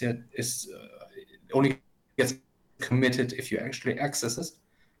 Linux is only gets committed if you actually exit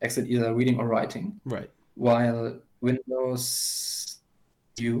either reading or writing. Right. While Windows,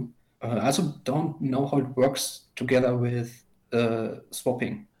 I also don't know how it works together with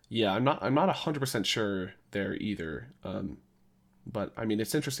swapping. Yeah, I'm not 100% sure there either. But I mean,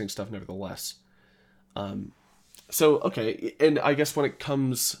 it's interesting stuff nevertheless. So, okay, and I guess when it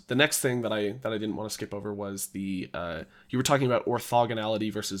comes, the next thing that I didn't want to skip over was the you were talking about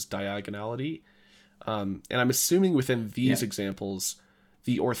orthogonality versus diagonality, and I'm assuming within these examples,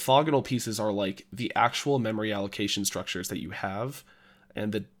 the orthogonal pieces are like the actual memory allocation structures that you have,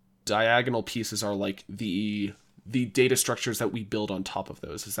 and the diagonal pieces are like the data structures that we build on top of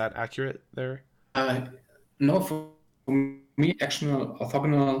those. Is that accurate there? No, for me, actual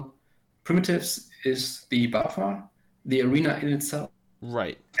orthogonal primitives is the buffer, the arena in itself,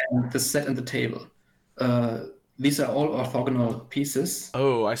 right, and the set and the table. These are all orthogonal pieces.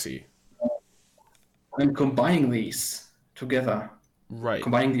 Oh, I see. And combining these together, right,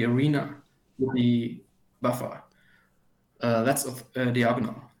 combining the arena with the buffer, that's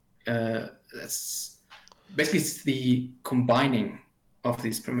diagonal. That's basically it's the combining of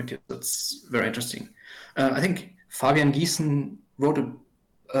these primitives. That's very interesting. I think Fabian Giesen wrote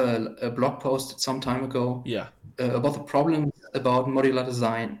a blog post some time ago about the problems about modular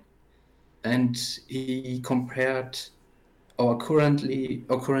design, and he compared our current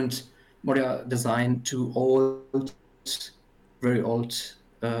modular design to very old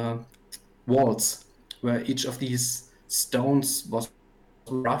walls, where each of these stones was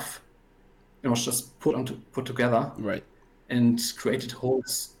rough and was just put together, right, and created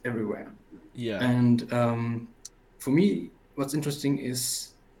holes everywhere. Yeah. And for me, what's interesting is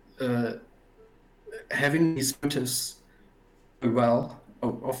having these primitives very well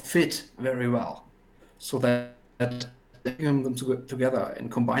or fit very well, so that putting them together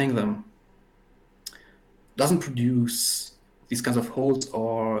and combining them doesn't produce these kinds of holes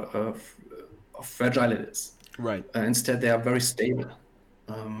or fragilities. Right. Instead, they are very stable.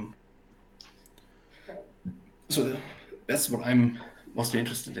 So that's what I'm mostly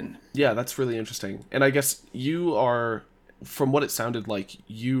interested in. Yeah, that's really interesting. And I guess you are, from what it sounded like,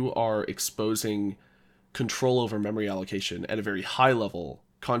 you are exposing control over memory allocation at a very high level,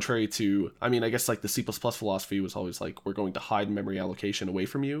 contrary to, I mean, I guess like the C++ philosophy was always like, we're going to hide memory allocation away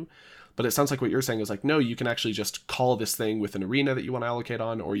from you. But it sounds like what you're saying is like, no, you can actually just call this thing with an arena that you want to allocate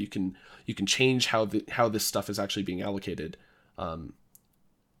on, or you can change how this stuff is actually being allocated. And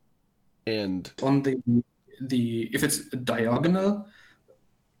on the if it's diagonal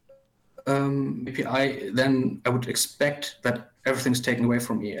API, then I would expect that everything's taken away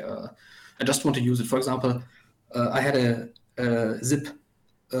from me. I just want to use it. For example, I had a zip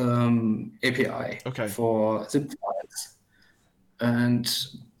API for zip files, and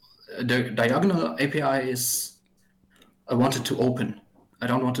the diagonal API is I wanted to open. I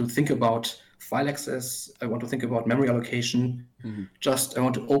don't want to think about file access. I want to think about memory allocation. Just I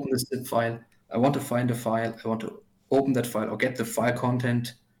want to open the zip file. I want to find a file. I want to open that file or get the file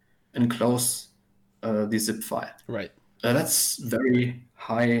content and close the zip file. Right. That's very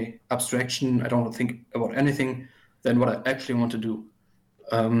high abstraction. I don't want to think about anything than what I actually want to do.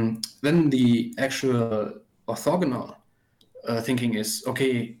 Then the actual orthogonal thinking is,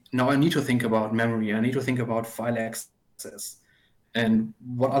 okay, now I need to think about memory. I need to think about file access. And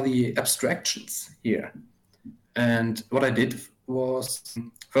what are the abstractions here? And what I did was,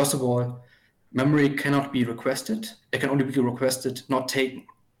 first of all, memory cannot be requested. It can only be requested, not taken.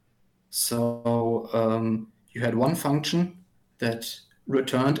 So you had one function that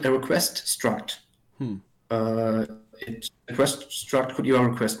returned a request struct. Request struct could either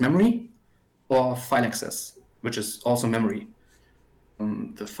request memory or file access, which is also memory.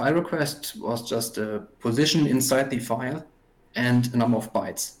 The file request was just a position inside the file and a number of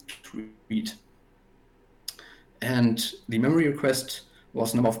bytes to read. And the memory request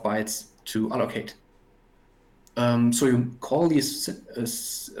was a number of bytes to allocate. So you call this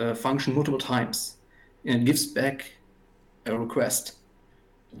function multiple times, and it gives back a request.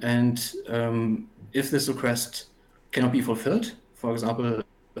 And if this request cannot be fulfilled, for example,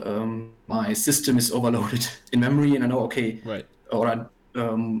 my system is overloaded in memory, and I know, okay, right, or I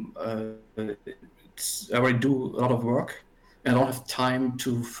already do a lot of work, and I don't have time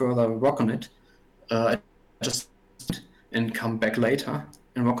to further work on it. I just and come back later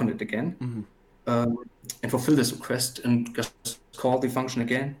and work on it again, and fulfill this request, and just call the function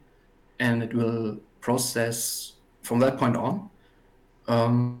again, and it will process from that point on.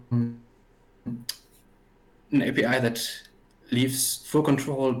 An API that leaves full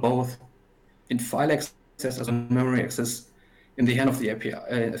control both in file access as well as memory access in the hand of the API,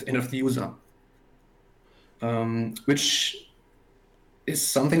 hand of the user, which is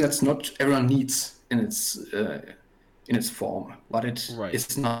something that's not everyone needs in its form, but it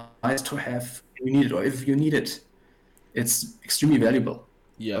is nice to have if you need it, or if you need it, it's extremely valuable.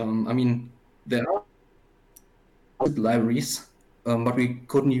 Yeah. I mean, there are libraries, but we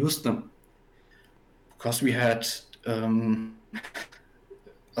couldn't use them because we had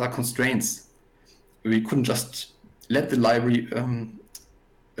other constraints. We couldn't just let the library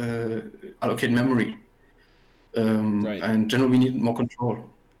allocate memory. And generally we need more control.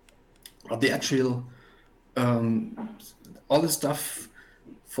 But the actual all the stuff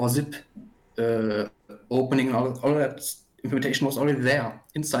for zip opening, all that implementation was already there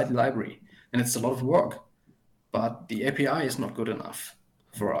inside the library, and it's a lot of work. But the API is not good enough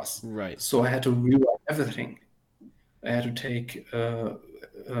for us. Right. So I had to rewrite everything. I had to take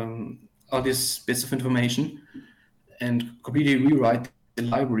all these bits of information and completely rewrite the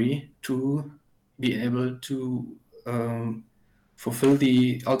library to be able to fulfill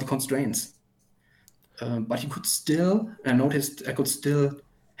all the constraints. But you could still, I noticed I could still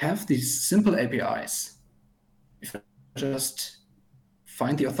have these simple APIs if I just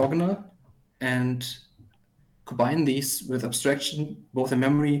find the orthogonal and combine these with abstraction, both in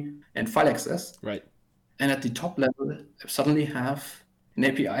memory and file access. Right. And at the top level, I suddenly have an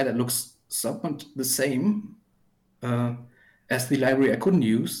API that looks somewhat the same as the library I couldn't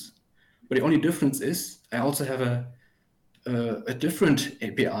use. But the only difference is I also have a different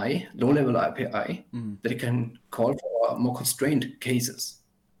API, low-level API, that I can call for more constrained cases.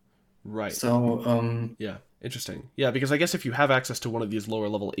 Right. So yeah, interesting. Yeah, because I guess if you have access to one of these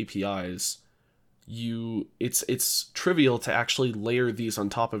lower-level APIs, it's trivial to actually layer these on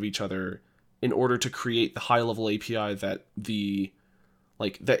top of each other in order to create the high-level API that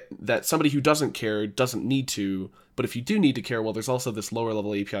that somebody who doesn't care doesn't need to. But if you do need to care, well, there's also this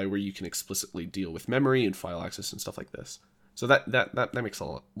lower-level API where you can explicitly deal with memory and file access and stuff like this. So that makes a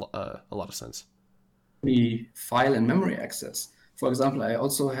lot of sense. The file and memory access. For example, I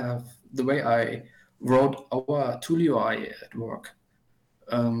also have the way I wrote our tool UI at work.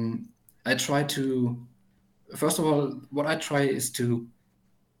 I try to, first of all, what I try is to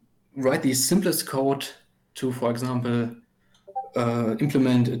write the simplest code to, for example,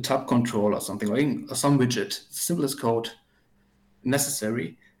 implement a tab control or something, or some widget, simplest code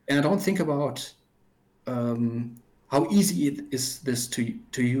necessary. And I don't think about how easy it is this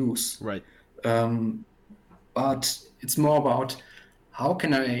to use. Right. But it's more about how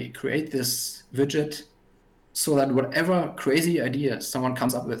can I create this widget so that whatever crazy idea someone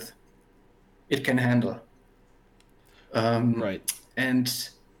comes up with, it can handle. Right. And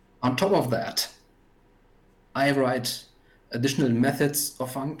on top of that, I write additional methods or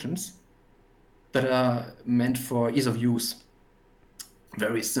functions that are meant for ease of use.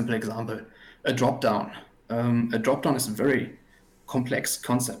 Very simple example, a dropdown. A dropdown is a very complex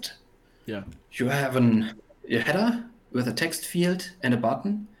concept. Yeah. You have a header with a text field and a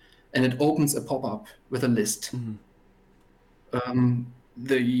button, and it opens a pop-up with a list.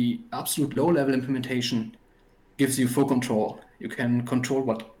 The absolute low-level implementation gives you full control. You can control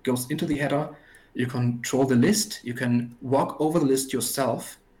what goes into the header. You control the list. You can walk over the list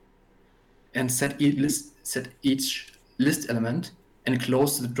yourself and set each list element and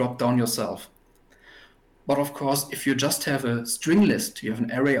close the drop-down yourself. But of course, if you just have a string list, you have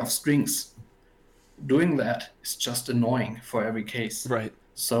an array of strings, doing that is just annoying for every case. Right.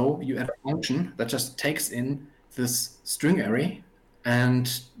 So you add a function that just takes in this string array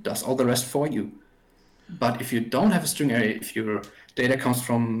and does all the rest for you. But if you don't have a string array, if your data comes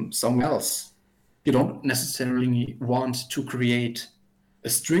from somewhere else, you don't necessarily want to create a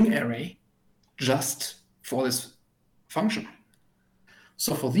string array just for this function.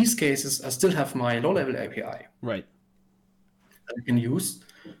 So for these cases, I still have my low-level API Right. that I can use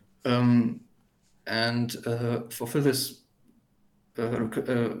and fulfill this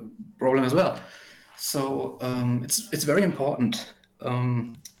problem as well. So it's very important,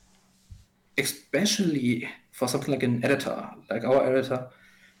 especially for something like an editor, like our editor.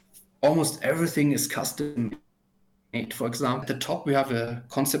 Almost everything is custom made. For example, at the top we have a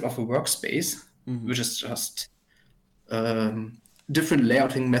concept of a workspace, which is just different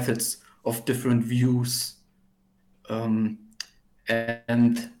layouting methods of different views. And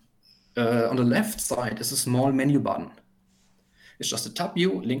on the left side is a small menu button. It's just a tab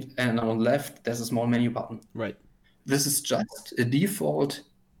view linked, and on the left there's a small menu button. Right. This is just a default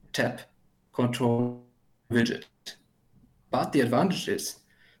tab control widget. But the advantage is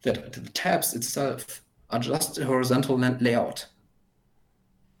that the tabs itself are just a horizontal layout.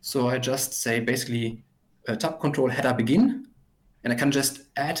 So I just say basically tab control header begin, and I can just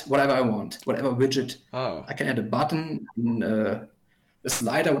add whatever I want, whatever widget. Oh. I can add a button, a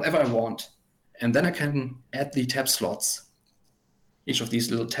slider, whatever I want. And then I can add the tab slots, each of these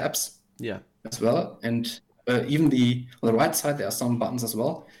little tabs as well. And even on the right side, there are some buttons as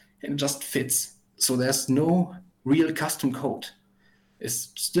well, and it just fits. So there's no real custom code. It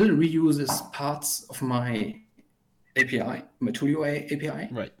still reuses parts of my API, my ToolUI API.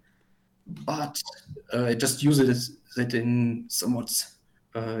 Right. But it just uses it in somewhat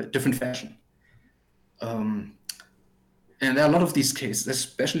different fashion. And there are a lot of these cases,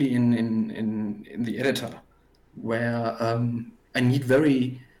 especially in the editor, where I need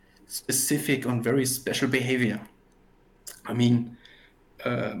very specific and very special behavior. I mean,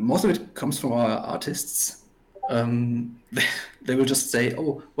 most of it comes from our artists. They will just say,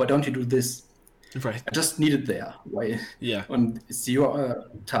 "Oh, why don't you do this?" Right. I just need it there. Why? Yeah. And it's your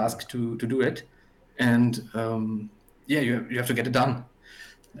task to do it, and you have to get it done.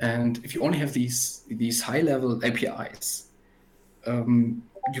 And if you only have these high-level APIs,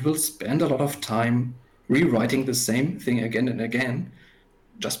 you will spend a lot of time rewriting the same thing again and again,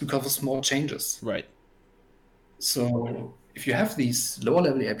 just because of small changes. Right. So if you have these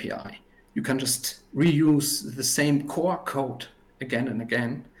lower-level API, you can just reuse the same core code again and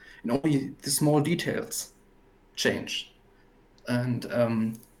again, and only the small details change.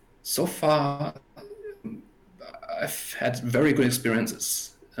 And so far, I've had very good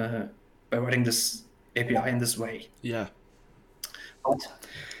experiences by writing this API in this way. Yeah. But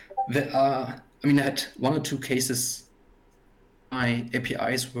I had one or two cases my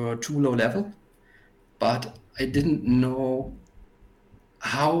APIs were too low level, but I didn't know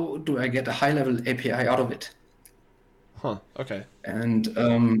how do I get a high level API out of it. Huh. Okay. And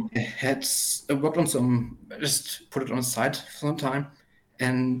I worked on some, I just put it on the side for some time,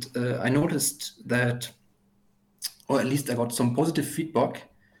 and I noticed that, or at least I got some positive feedback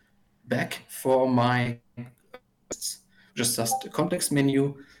back for my just a context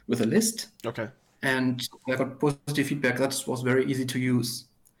menu with a list. Okay. And I got positive feedback that was very easy to use.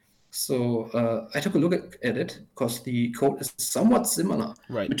 So I took a look at it because the code is somewhat similar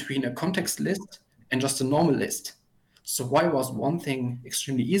between a context list and just a normal list. So why was one thing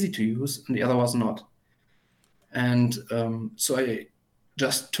extremely easy to use and the other was not? And so I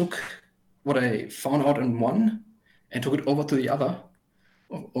just took what I found out in one and took it over to the other.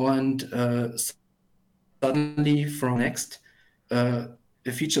 And suddenly from next,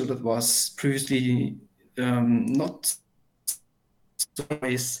 a feature that was previously not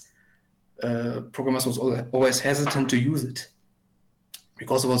always, programmers was always hesitant to use it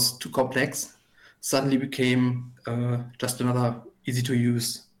because it was too complex, suddenly became just another easy to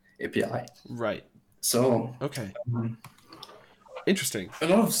use API. Right. So Okay. Interesting. a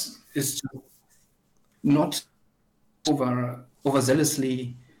lot of is not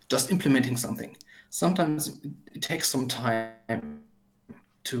overzealously just implementing something. Sometimes it takes some time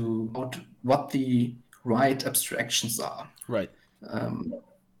to out what the right abstractions are. Right.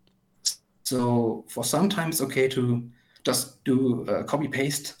 So for some time it's okay to just do a copy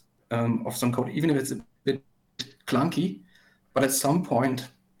paste of some code, even if it's a bit clunky. But at some point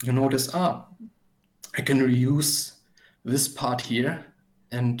you notice, I can reuse this part here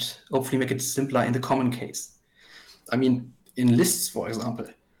and hopefully make it simpler in the common case. I mean, in lists, for example,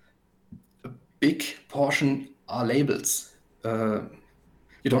 a big portion are labels. You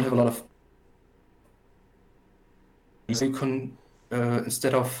don't have a lot of, so you can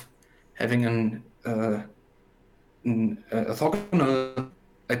instead of having an orthogonal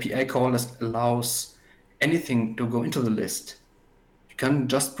API call that allows anything to go into the list, you can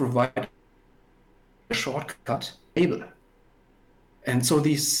just provide a shortcut label. And so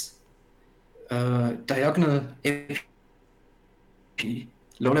these diagonal API,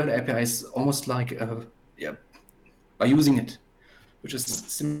 low-level API is almost like by using it, which is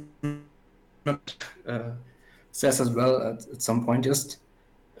similar, says as well at some point, just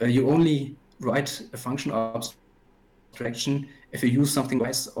you only write a function abstraction if you use something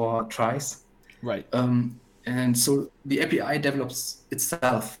twice or thrice. Right. And so the API develops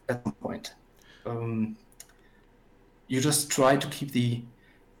itself at some point. You just try to keep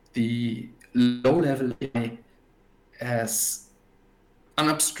the low-level API as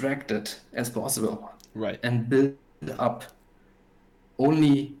unabstracted as possible. Right. And build up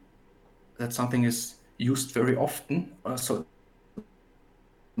only that something is used very often,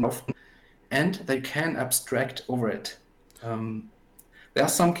 and they can abstract over it. There are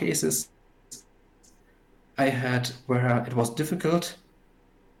some cases I had where it was difficult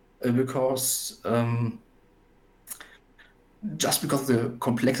because just because of the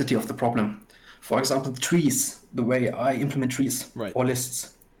complexity of the problem. For example, trees, the way I implement trees or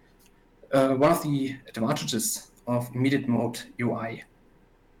lists. One of the advantages of immediate mode UI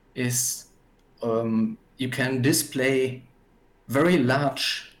is you can display very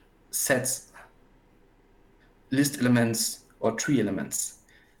large sets, list elements or tree elements,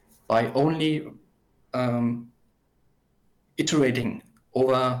 by only iterating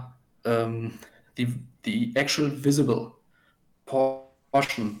over the actual visible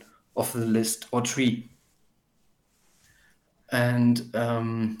portion of the list or tree. And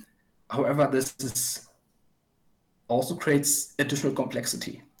however, this also creates additional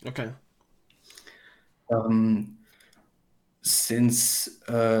complexity. Okay. Since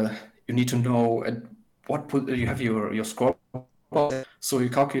you need to know at what point you have your score, so you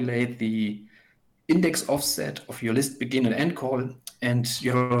calculate the index offset of your list begin and end call, and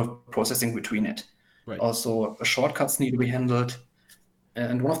your processing between it. Right. Also, shortcuts need to be handled.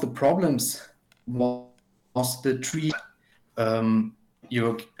 And one of the problems was the tree,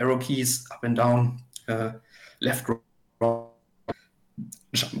 your arrow keys up and down, left, right,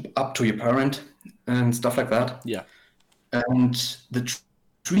 jump up to your parent, and stuff like that. Yeah. And the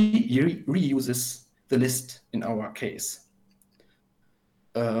tree reuses the list in our case.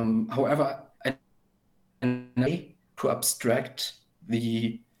 However, I need to abstract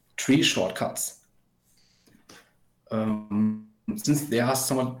the tree shortcuts. Since they are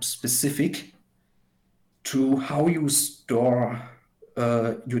somewhat specific to how you store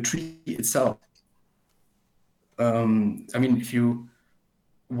your tree itself. I mean, if you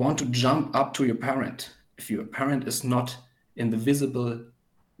want to jump up to your parent, if your parent is not in the visible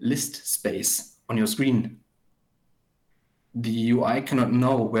list space on your screen, the UI cannot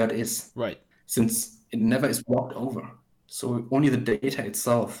know where it is. Right. Since it never is walked over. So only the data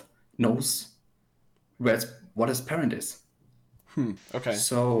itself knows what its parent is. Okay.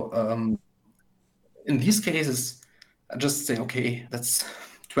 So in these cases, I just say, okay, that's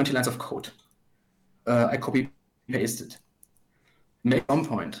 20 lines of code. I copy paste it. Maybe at some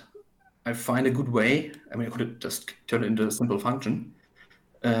point, I find a good way. I mean, I could just turn it into a simple function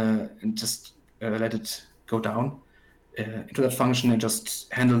and just let it go down into that function and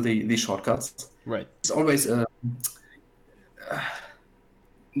just handle the shortcuts. Right. It's always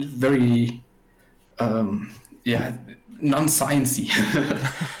very yeah, non-sciencey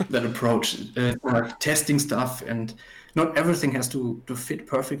that approach, like testing stuff, and not everything has to fit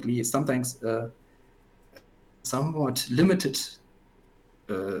perfectly. Sometimes somewhat limited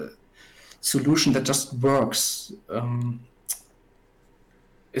solution that just works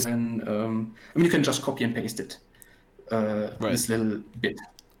is an I mean, you can just copy and paste it, this little bit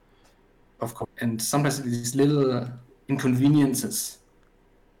of code, and sometimes these little inconveniences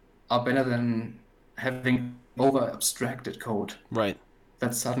are better than having over abstracted code Right.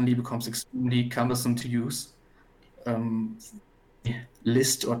 that suddenly becomes extremely cumbersome to use.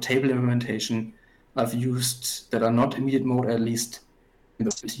 List or table implementation I've used that are not immediate mode, at least in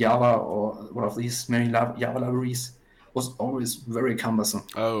the Java or one of these many Java libraries, was always very cumbersome.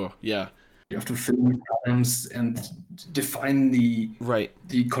 Oh, yeah. You have to fill in columns and define the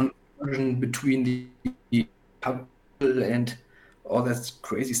conversion between the tuple and all that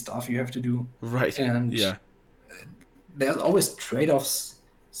crazy stuff you have to do. Right. And yeah. There's always trade-offs.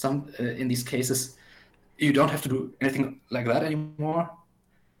 Some in these cases, you don't have to do anything like that anymore,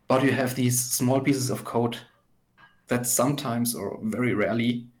 but you have these small pieces of code that sometimes or very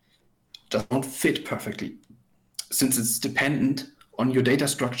rarely just don't fit perfectly, since it's dependent on your data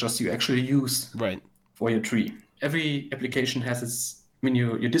structures you actually use for your tree. Every application has its, I mean,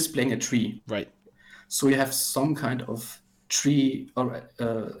 you're displaying a tree. Right. So you have some kind of tree or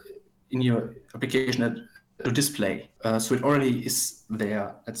in your application to display. So it already is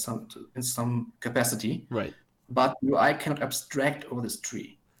there in some capacity. Right. But UI cannot abstract over this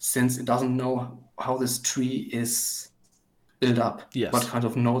tree, since it doesn't know how this tree is built up. Yes. What kind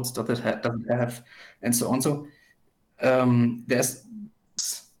of nodes does it have, and so on. So there's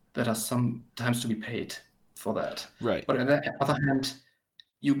that are sometimes to be paid for that. Right. But on the other hand,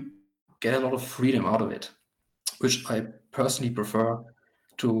 you get a lot of freedom out of it, which I personally prefer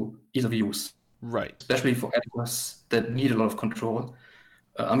to ease of use. Right. Especially for editors that need a lot of control.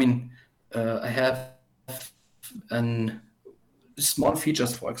 I mean, I have small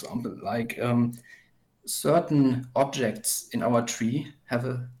features, for example, like certain objects in our tree have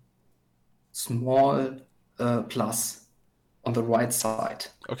a small plus on the right side.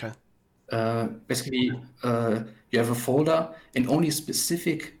 Okay. Basically, you have a folder, and only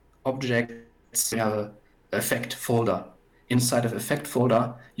specific objects have an effect folder. Inside of effect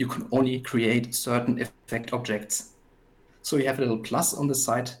folder, you can only create certain effect objects. So you have a little plus on the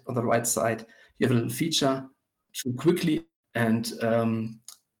side, on the right side. You have a little feature to quickly, and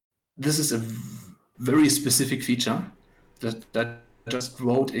this is a very specific feature that I just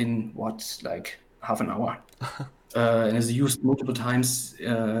wrote in like half an hour, and is used multiple times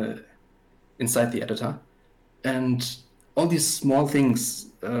inside the editor. And all these small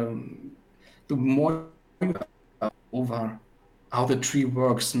things, the more you over how the tree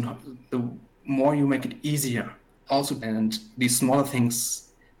works, and the more you make it easier. Also, and these smaller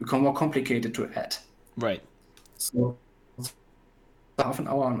things become more complicated to add. Right. So half an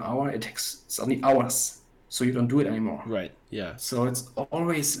hour, it takes suddenly hours. So you don't do it anymore. Right. Yeah. So it's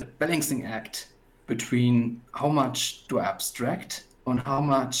always a balancing act between how much do I abstract and how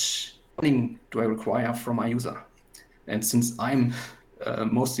much planning do I require from my user. And since I'm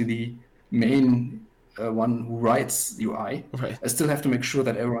mostly the main one who writes UI, I still have to make sure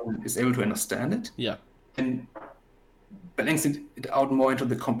that everyone is able to understand it. Yeah. And balancing it out more into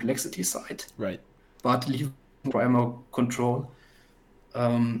the complexity side. Right. But leave more control.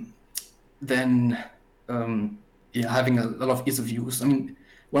 Then having a lot of ease of use. I mean,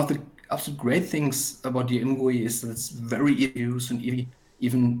 one of the absolute great things about the MGUI is that it's very easy to use, and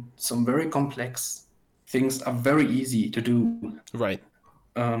even some very complex things are very easy to do. Right.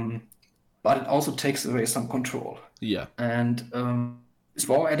 But it also takes away some control. Yeah. And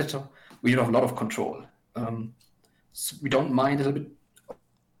for our editor, we have a lot of control. So we don't mind a little bit.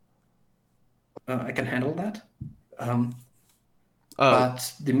 I can handle that.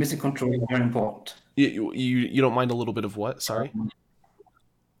 But the missing control is very important. You don't mind a little bit of what? Sorry.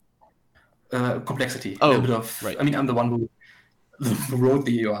 Complexity. A little bit of. Right. I mean, I'm the one who wrote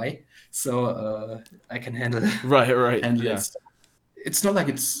the UI, so I can handle. Right. Handle yeah. it. It's not like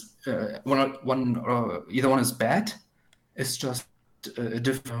it's one or either one is bad. It's just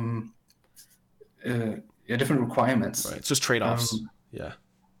different requirements. Right. It's just trade-offs. Yeah.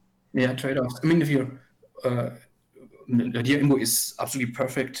 Yeah, trade-offs. I mean, if you're the DMO is absolutely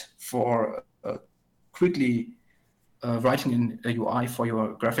perfect for quickly writing in a UI for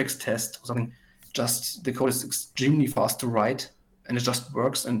your graphics test or something. Just the code is extremely fast to write, and it just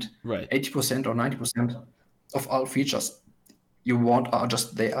works. And 80% or 90% of all features you want are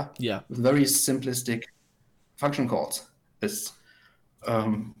just there. Yeah. With very simplistic function calls. It's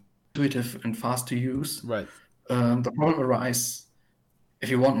intuitive and fast to use. Right. The problem arises if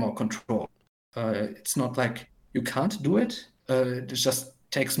you want more control. It's not like you can't do it. It just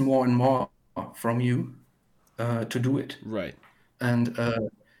takes more and more from you to do it. Right. And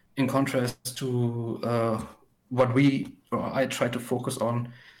in contrast to what I try to focus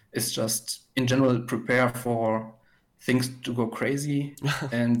on is just in general prepare for things to go crazy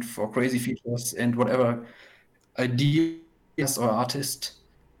and for crazy features and whatever ideas or artist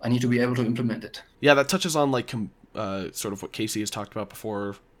I need to be able to implement it. Yeah, that touches on like sort of what Casey has talked about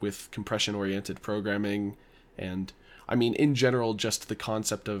before with compression-oriented programming, and I mean in general just the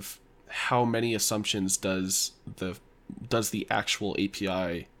concept of how many assumptions does the actual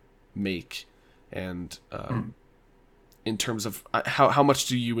API make, and in terms of how much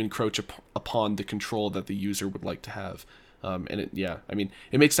do you encroach upon the control that the user would like to have, and I mean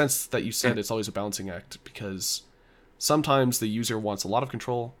it makes sense that you said it's always a balancing act, because sometimes the user wants a lot of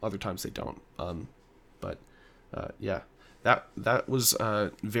control, other times they don't. But that was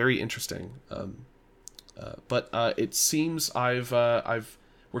very interesting. But it seems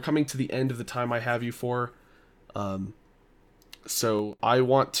we're coming to the end of the time I have you for. So I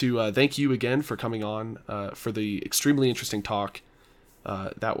want to thank you again for coming on for the extremely interesting talk.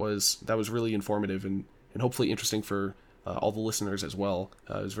 That was really informative and hopefully interesting for all the listeners as well.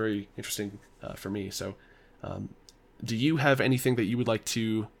 It was very interesting for me. So do you have anything that you would like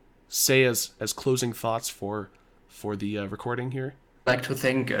to say as closing thoughts for the recording here? I'd like to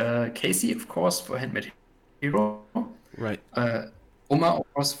thank Casey, of course, for Handmade Hero. Right. Omar,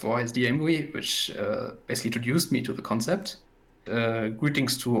 of course, for his DMV, which basically introduced me to the concept.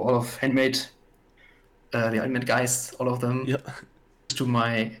 Greetings to all of Handmade, the Handmade guys, all of them. Yep. To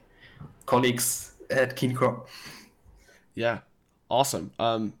my colleagues at KeenCorp. Yeah. Awesome.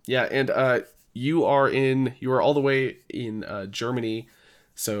 And you are all the way in Germany,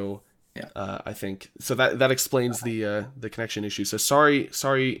 so yeah. I think so that explains the connection issue. So sorry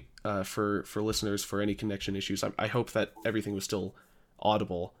for listeners for any connection issues. I hope that everything was still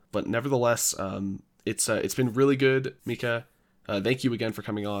audible, but nevertheless, it's been really good, Micha. Thank you again for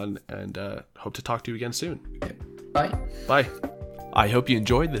coming on, and hope to talk to you again soon. Bye. Bye. I hope you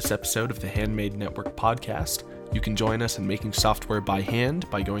enjoyed this episode of the Handmade Network podcast. You can join us in making software by hand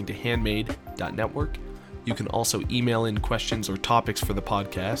by going to handmade.network. You can also email in questions or topics for the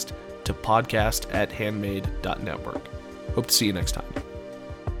podcast to podcast@handmade.network. Hope to see you next time.